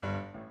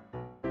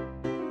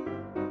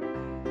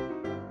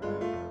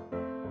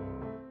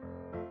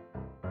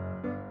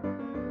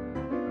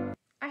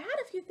 I had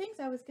a few things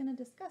I was going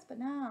to discuss, but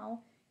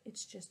now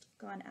it's just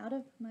gone out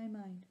of my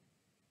mind.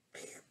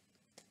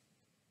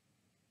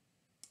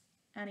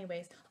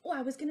 Anyways, oh,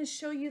 I was going to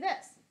show you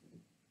this.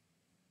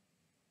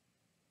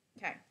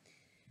 Okay.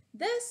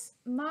 This,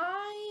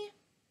 my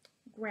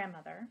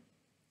grandmother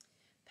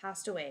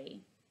passed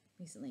away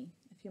recently,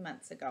 a few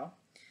months ago.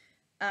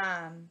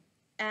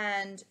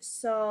 And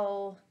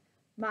so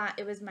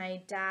it was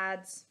my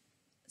dad's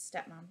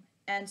stepmom.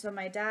 And so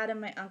my dad and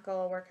my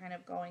uncle were kind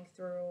of going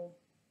through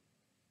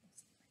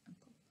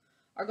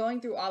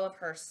all of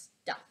her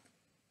stuff.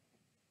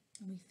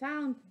 And we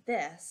found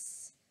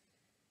this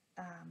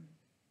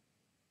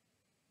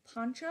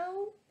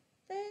poncho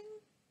thing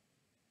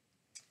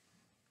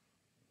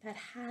that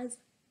has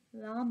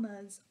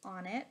llamas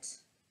on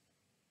it.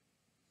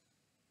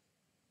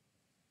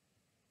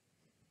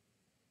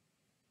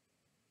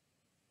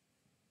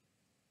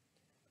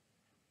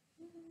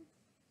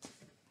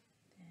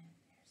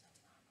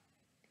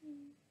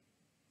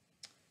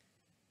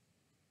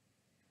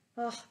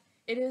 Oh,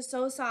 it is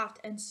so soft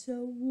and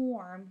so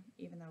warm,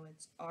 even though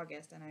it's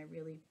August and I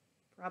really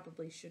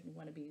probably shouldn't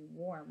want to be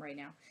warm right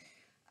now.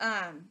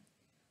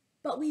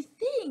 But we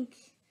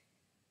think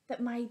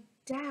that my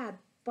dad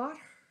bought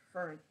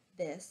her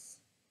this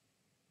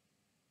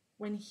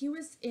when he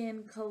was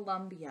in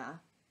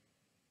Colombia.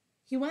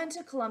 He went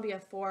to Colombia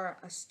for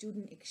a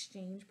student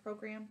exchange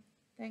program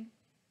thing.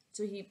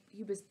 So he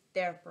was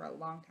there for a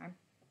long time.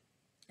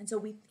 And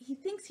so he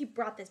thinks he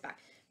brought this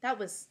back. That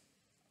was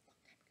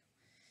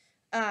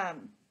a long time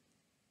ago.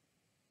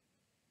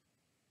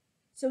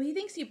 So he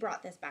thinks he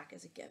brought this back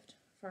as a gift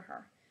for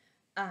her.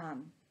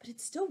 But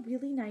it's still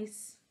really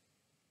nice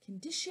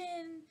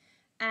condition.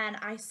 And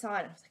I saw it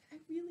and I was like, I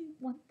really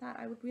want that.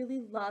 I would really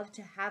love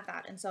to have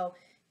that. And so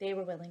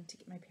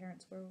my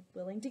parents were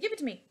willing to give it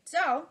to me. So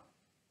I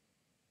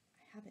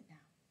have it now.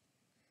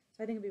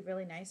 So I think it'd be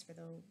really nice for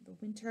the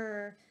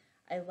winter.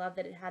 I love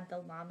that it had the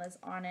llamas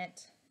on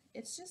it.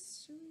 It's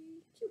just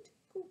really cute.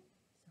 Cool. So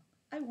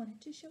I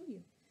wanted to show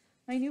you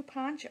my new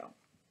poncho.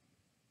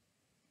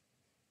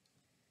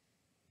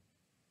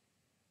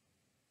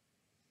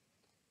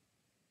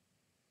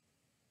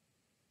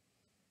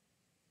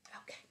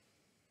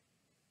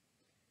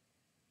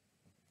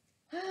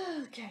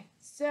 Okay,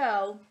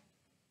 so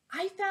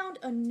I found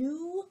a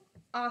new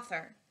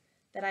author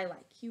that I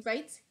like. He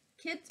writes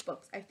kids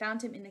books. I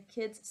found him in the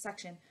kids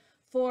section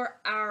for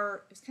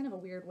it was kind of a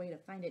weird way to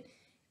find it,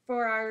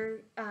 for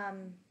our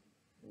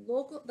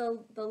local,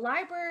 the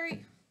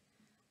library.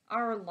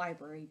 Our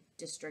library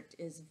district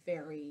is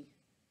very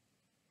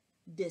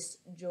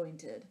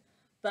disjointed,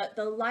 but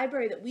the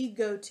library that we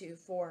go to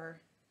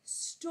for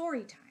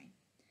story time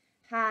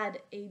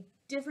had a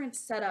different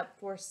setup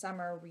for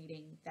summer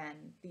reading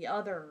than the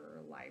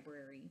other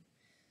library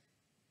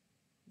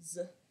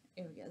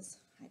areas.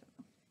 I don't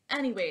know.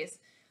 Anyways,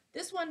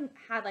 this one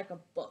had like a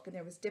book and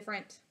there was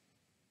different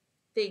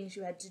things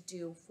you had to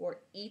do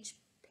for each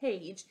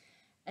page,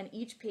 and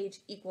each page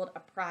equaled a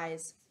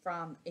prize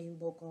from a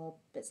local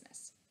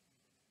business.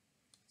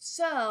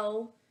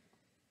 So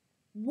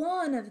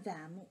one of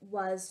them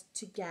was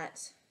to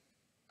get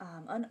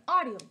an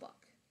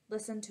audiobook,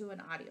 listen to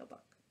an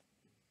audiobook.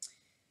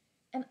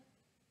 And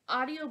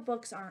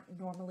audiobooks aren't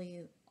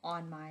normally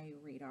on my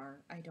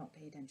radar. I don't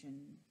pay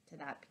attention to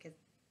that because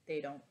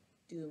they don't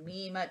do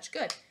me much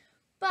good.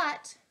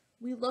 But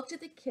we looked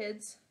at the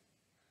kids'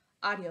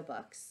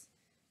 audiobooks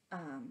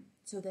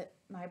so that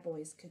my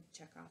boys could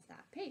check off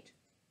that page.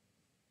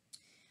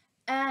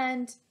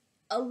 And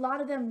a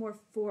lot of them were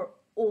for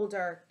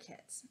older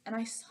kids. And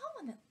I saw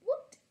one that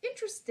looked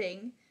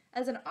interesting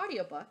as an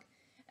audiobook.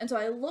 And so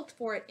I looked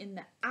for it in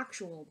the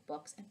actual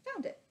books and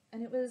found it.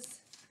 And it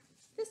was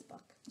this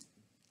book.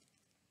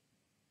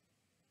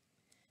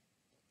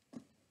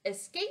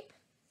 Escape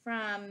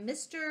from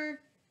Mr.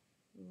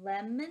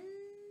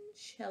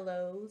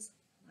 Lemoncello's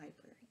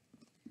Library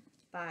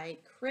by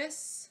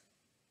Chris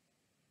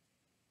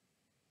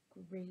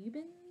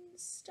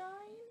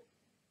Grabenstein.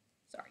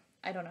 Sorry,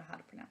 I don't know how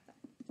to pronounce that.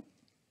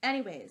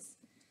 Anyways,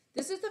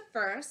 this is the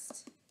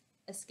first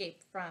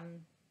Escape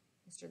from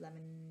Mr.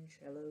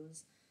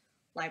 Lemoncello's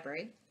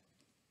Library.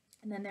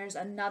 And then there's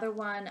another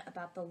one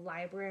about the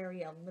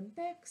Library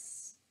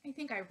Olympics. I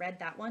think I read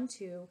that one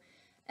too.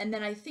 And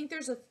then I think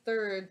there's a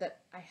third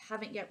that I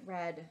haven't yet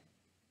read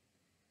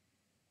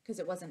because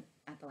it wasn't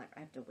at the library. I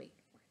have to wait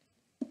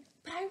for it.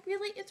 But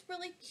it's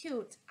really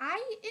cute.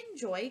 I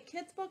enjoy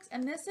kids' books,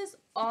 and this is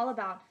all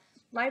about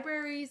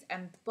libraries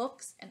and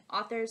books and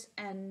authors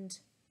and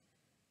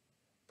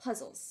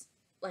puzzles,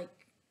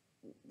 like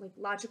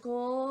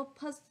logical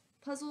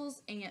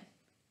puzzles and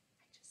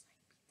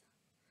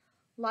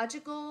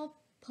logical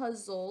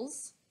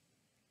puzzles,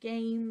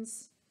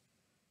 games,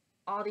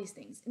 all these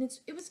things. And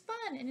it was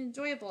fun and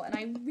enjoyable, and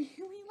I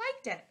really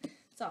liked it.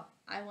 So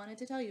I wanted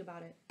to tell you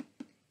about it.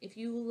 If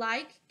you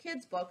like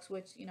kids books,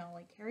 which,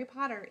 like Harry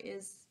Potter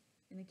is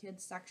in the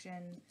kids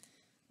section,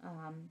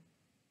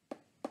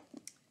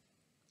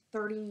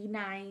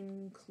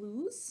 39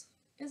 Clues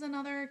is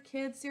another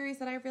kids series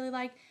that I really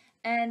like.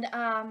 And,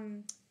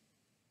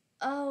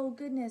 oh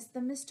goodness, the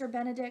Mr.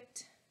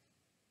 Benedict.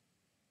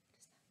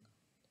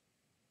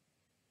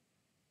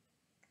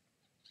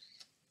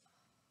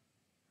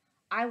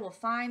 I will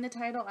find the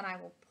title and I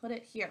will put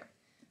it here.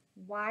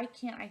 Why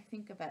can't I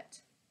think of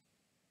it?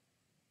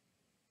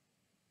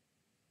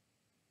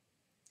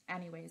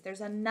 Anyways,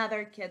 there's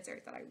another kid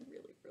series that I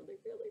really like.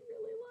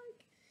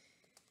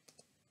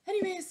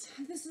 Anyways,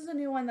 this is a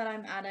new one that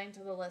I'm adding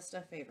to the list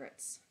of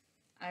favorites.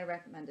 I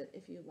recommend it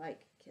if you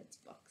like kids'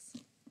 books.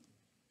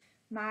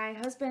 My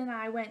husband and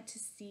I went to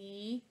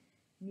see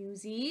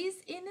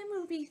Newsies in the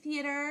movie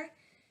theater.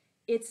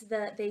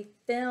 They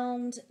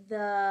filmed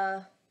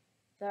the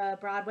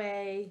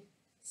Broadway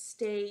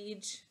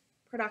stage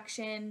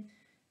production.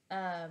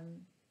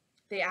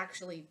 They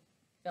actually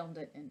filmed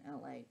it in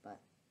LA, but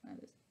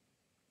that is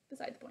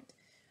beside the point.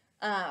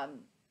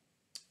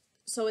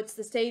 So it's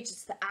the stage,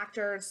 it's the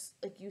actors,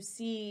 like you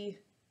see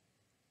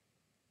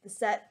the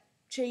set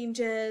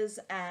changes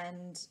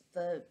and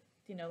the,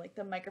 like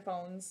the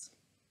microphones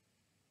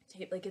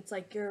tape, like it's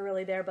like you're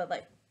really there, but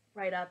like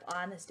right up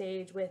on the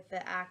stage with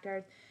the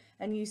actors,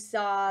 and you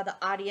saw the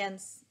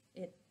audience,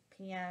 it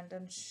panned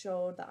and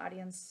showed the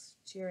audience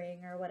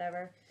cheering or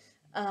whatever.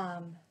 It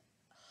was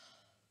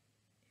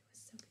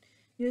so good.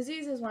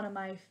 Newsies is one of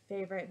my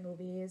favorite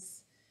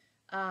movies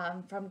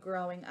from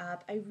growing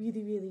up. I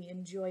really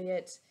enjoyed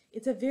it.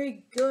 It's a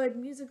very good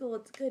musical.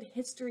 It's good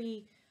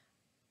history.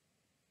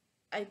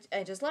 I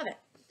just love it.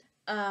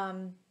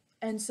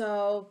 And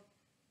so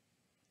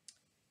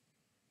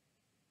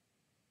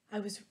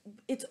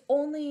it's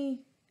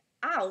only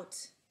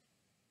out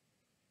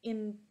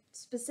in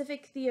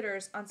specific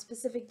theaters on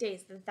specific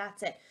days.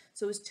 That's it.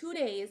 So it was 2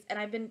 days, and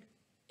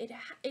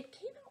it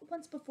came out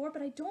once before,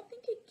 but I don't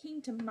think it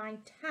came to my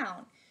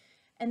town.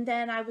 And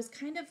then I was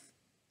kind of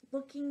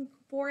looking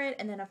for it,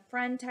 and then a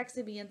friend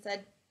texted me and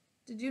said,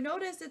 "Did you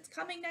notice it's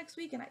coming next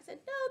week?" And I said,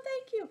 "No,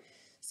 thank you."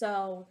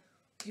 So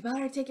we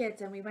bought our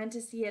tickets and we went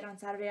to see it on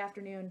Saturday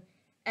afternoon.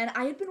 And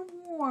I had been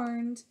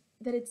warned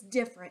that it's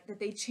different, that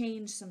they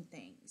changed some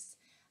things.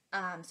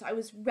 So I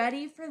was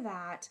ready for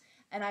that.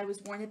 And I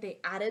was warned that they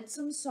added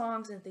some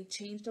songs and that they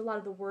changed a lot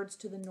of the words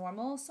to the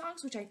normal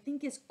songs, which I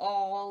think is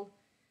all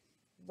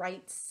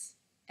rights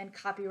and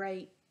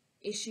copyright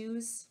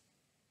issues,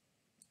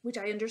 which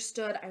I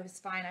understood. I was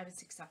fine. I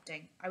was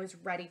accepting. I was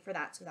ready for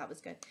that. So that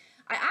was good.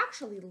 I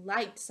actually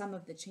liked some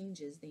of the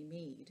changes they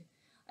made.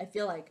 I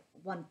feel like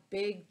one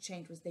big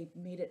change was they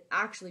made it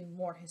actually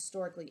more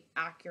historically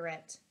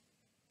accurate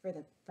for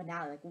the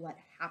finale, like what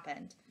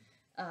happened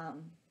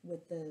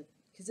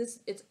because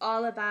it's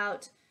all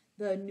about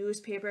the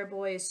newspaper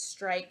boys'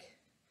 strike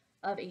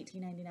of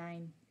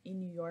 1899 in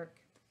New York.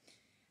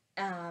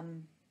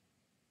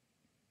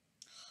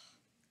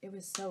 It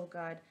was so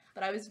good,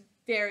 but I was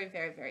very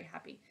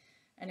happy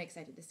and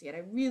excited to see it.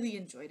 I really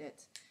enjoyed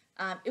it.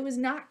 It was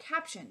not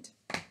captioned.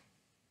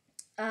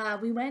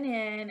 We went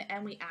in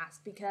and we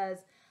asked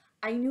because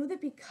I knew that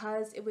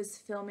because it was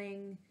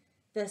filming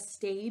the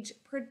stage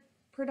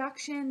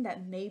production,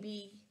 that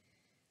maybe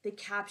the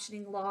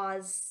captioning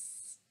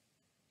laws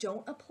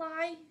don't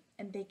apply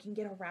and they can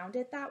get around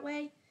it that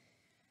way.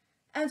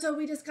 And so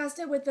we discussed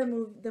it with the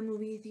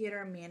movie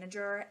theater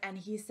manager, and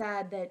he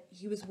said that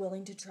he was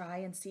willing to try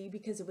and see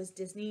because it was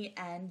Disney,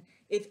 and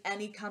if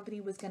any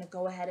company was going to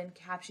go ahead and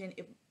caption,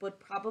 it would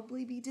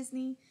probably be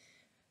Disney.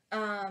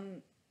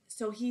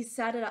 So he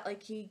set it up,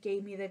 like he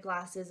gave me the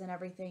glasses and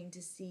everything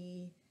to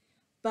see,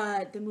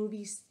 but the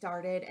movie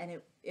started and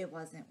it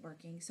wasn't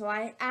working. So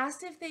I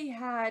asked if they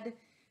had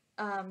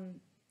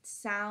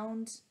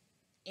sound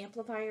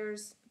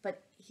amplifiers,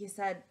 but he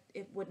said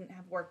it wouldn't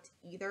have worked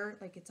either.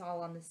 Like, it's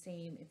all on the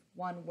same, if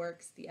one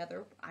works, the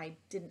other. I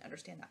didn't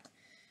understand that.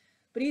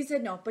 But he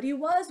said no, but he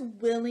was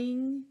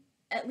willing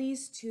at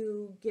least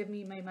to give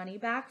me my money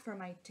back for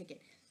my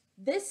ticket.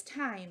 This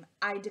time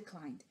I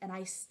declined and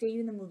I stayed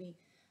in the movie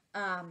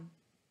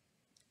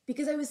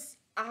because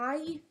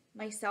I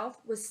myself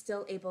was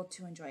still able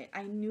to enjoy it.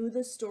 I knew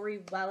the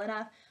story well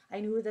enough. I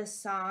knew the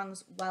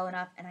songs well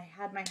enough, and I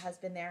had my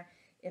husband there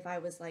if I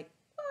was like,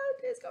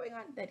 what is going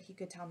on, that he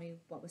could tell me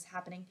what was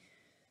happening.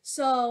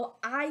 So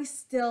I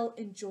still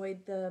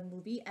enjoyed the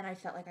movie and I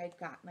felt like I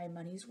got my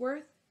money's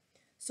worth.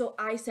 So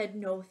I said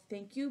no,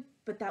 thank you,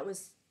 but that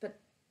was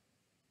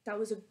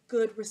a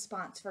good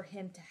response for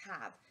him to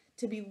have,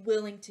 to be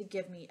willing to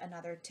give me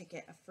another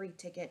ticket, a free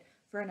ticket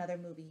for another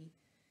movie,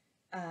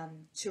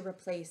 to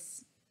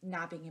replace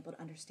not being able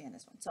to understand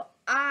this one. So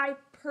I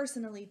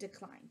personally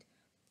declined,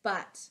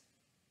 but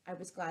I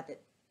was glad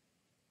that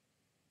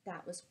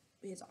that was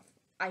his offer.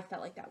 I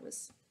felt like that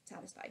was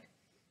satisfied.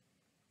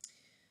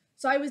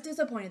 So I was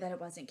disappointed that it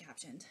wasn't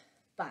captioned,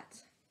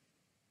 but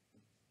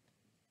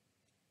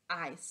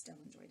I still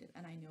enjoyed it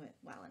and I knew it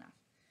well enough.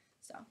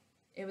 So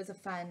it was a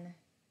fun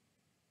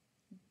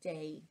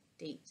date,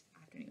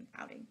 afternoon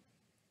outing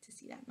to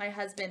see that. My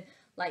husband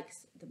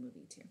likes the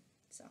movie too,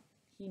 so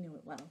he knew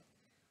it well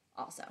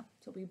also.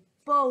 So we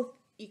both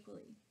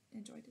equally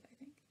enjoyed it, I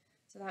think.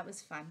 So that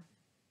was fun.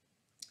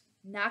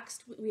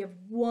 Next, we have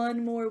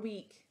one more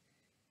week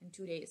and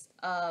 2 days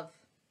of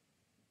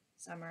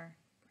summer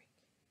break.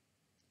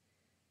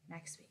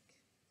 Next week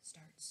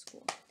starts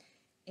school.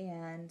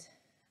 And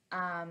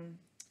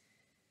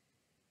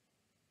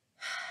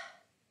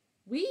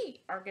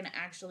we are going to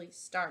actually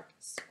start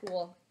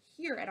school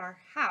here at our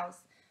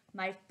house.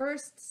 My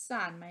first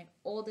son, my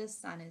oldest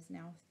son, is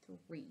now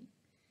 3.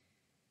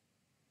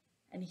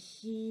 And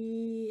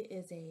he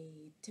is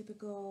a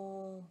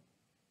typical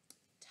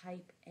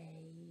type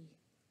A,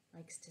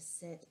 likes to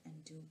sit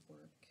and do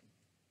work.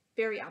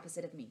 Very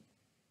opposite of me.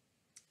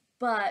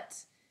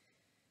 But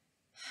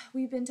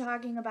we've been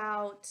talking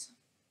about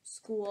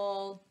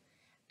school,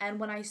 and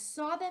when I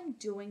saw them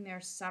doing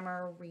their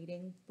summer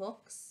reading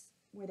books,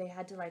 where they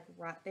had to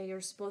they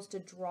are supposed to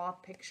draw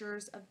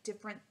pictures of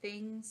different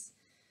things,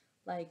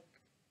 like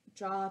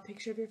draw a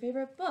picture of your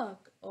favorite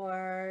book,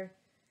 or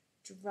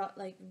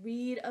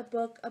read a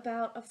book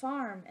about a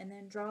farm and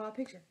then draw a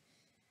picture. And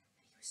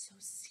he was so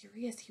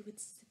serious. He would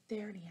sit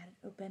there and he had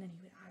it open and he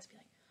would ask me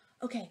like,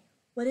 okay,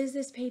 what does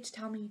this page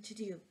tell me to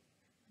do?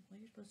 Well,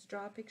 you're supposed to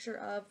draw a picture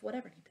of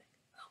whatever. And he'd be like,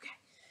 okay.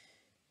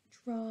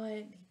 Draw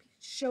it, and he'd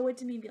show it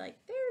to me and be like,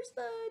 there's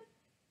the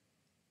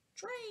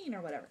train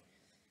or whatever.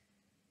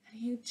 And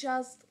he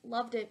just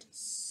loved it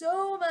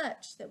so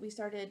much that we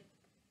started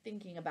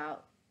thinking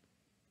about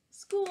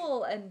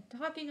school and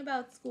talking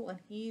about school, and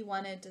he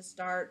wanted to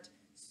start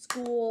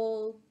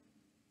school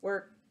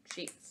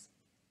worksheets.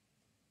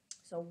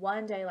 So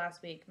one day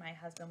last week, my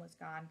husband was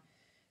gone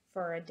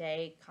for a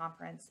day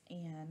conference,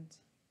 and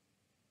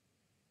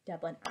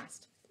Devlin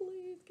asked,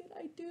 please, can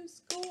I do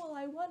school?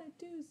 I want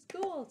to do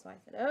school. So I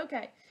said,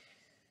 okay.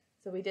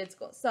 So we did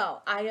school.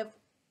 So I have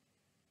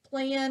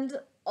planned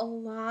a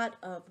lot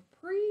of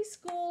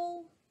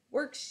preschool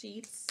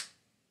worksheets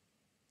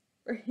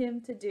for him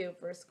to do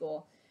for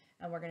school.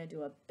 And we're going to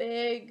do a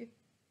big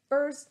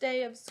first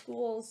day of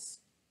school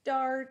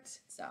start.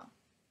 So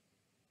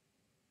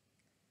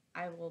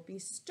I will be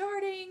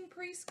starting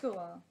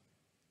preschool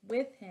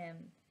with him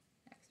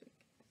next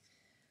week.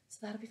 So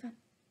that'll be fun.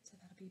 So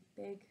that'll be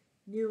big,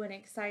 new, and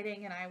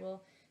exciting. And I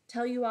will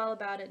tell you all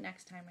about it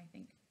next time, I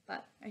think.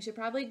 But I should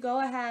probably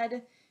go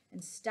ahead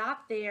and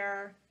stop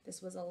there.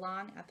 This was a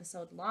long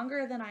episode,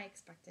 longer than I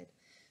expected.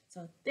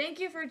 So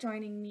thank you for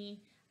joining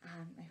me.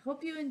 I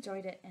hope you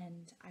enjoyed it,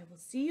 and I will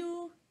see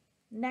you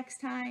next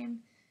time.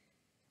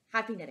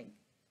 Happy knitting.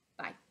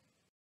 Bye.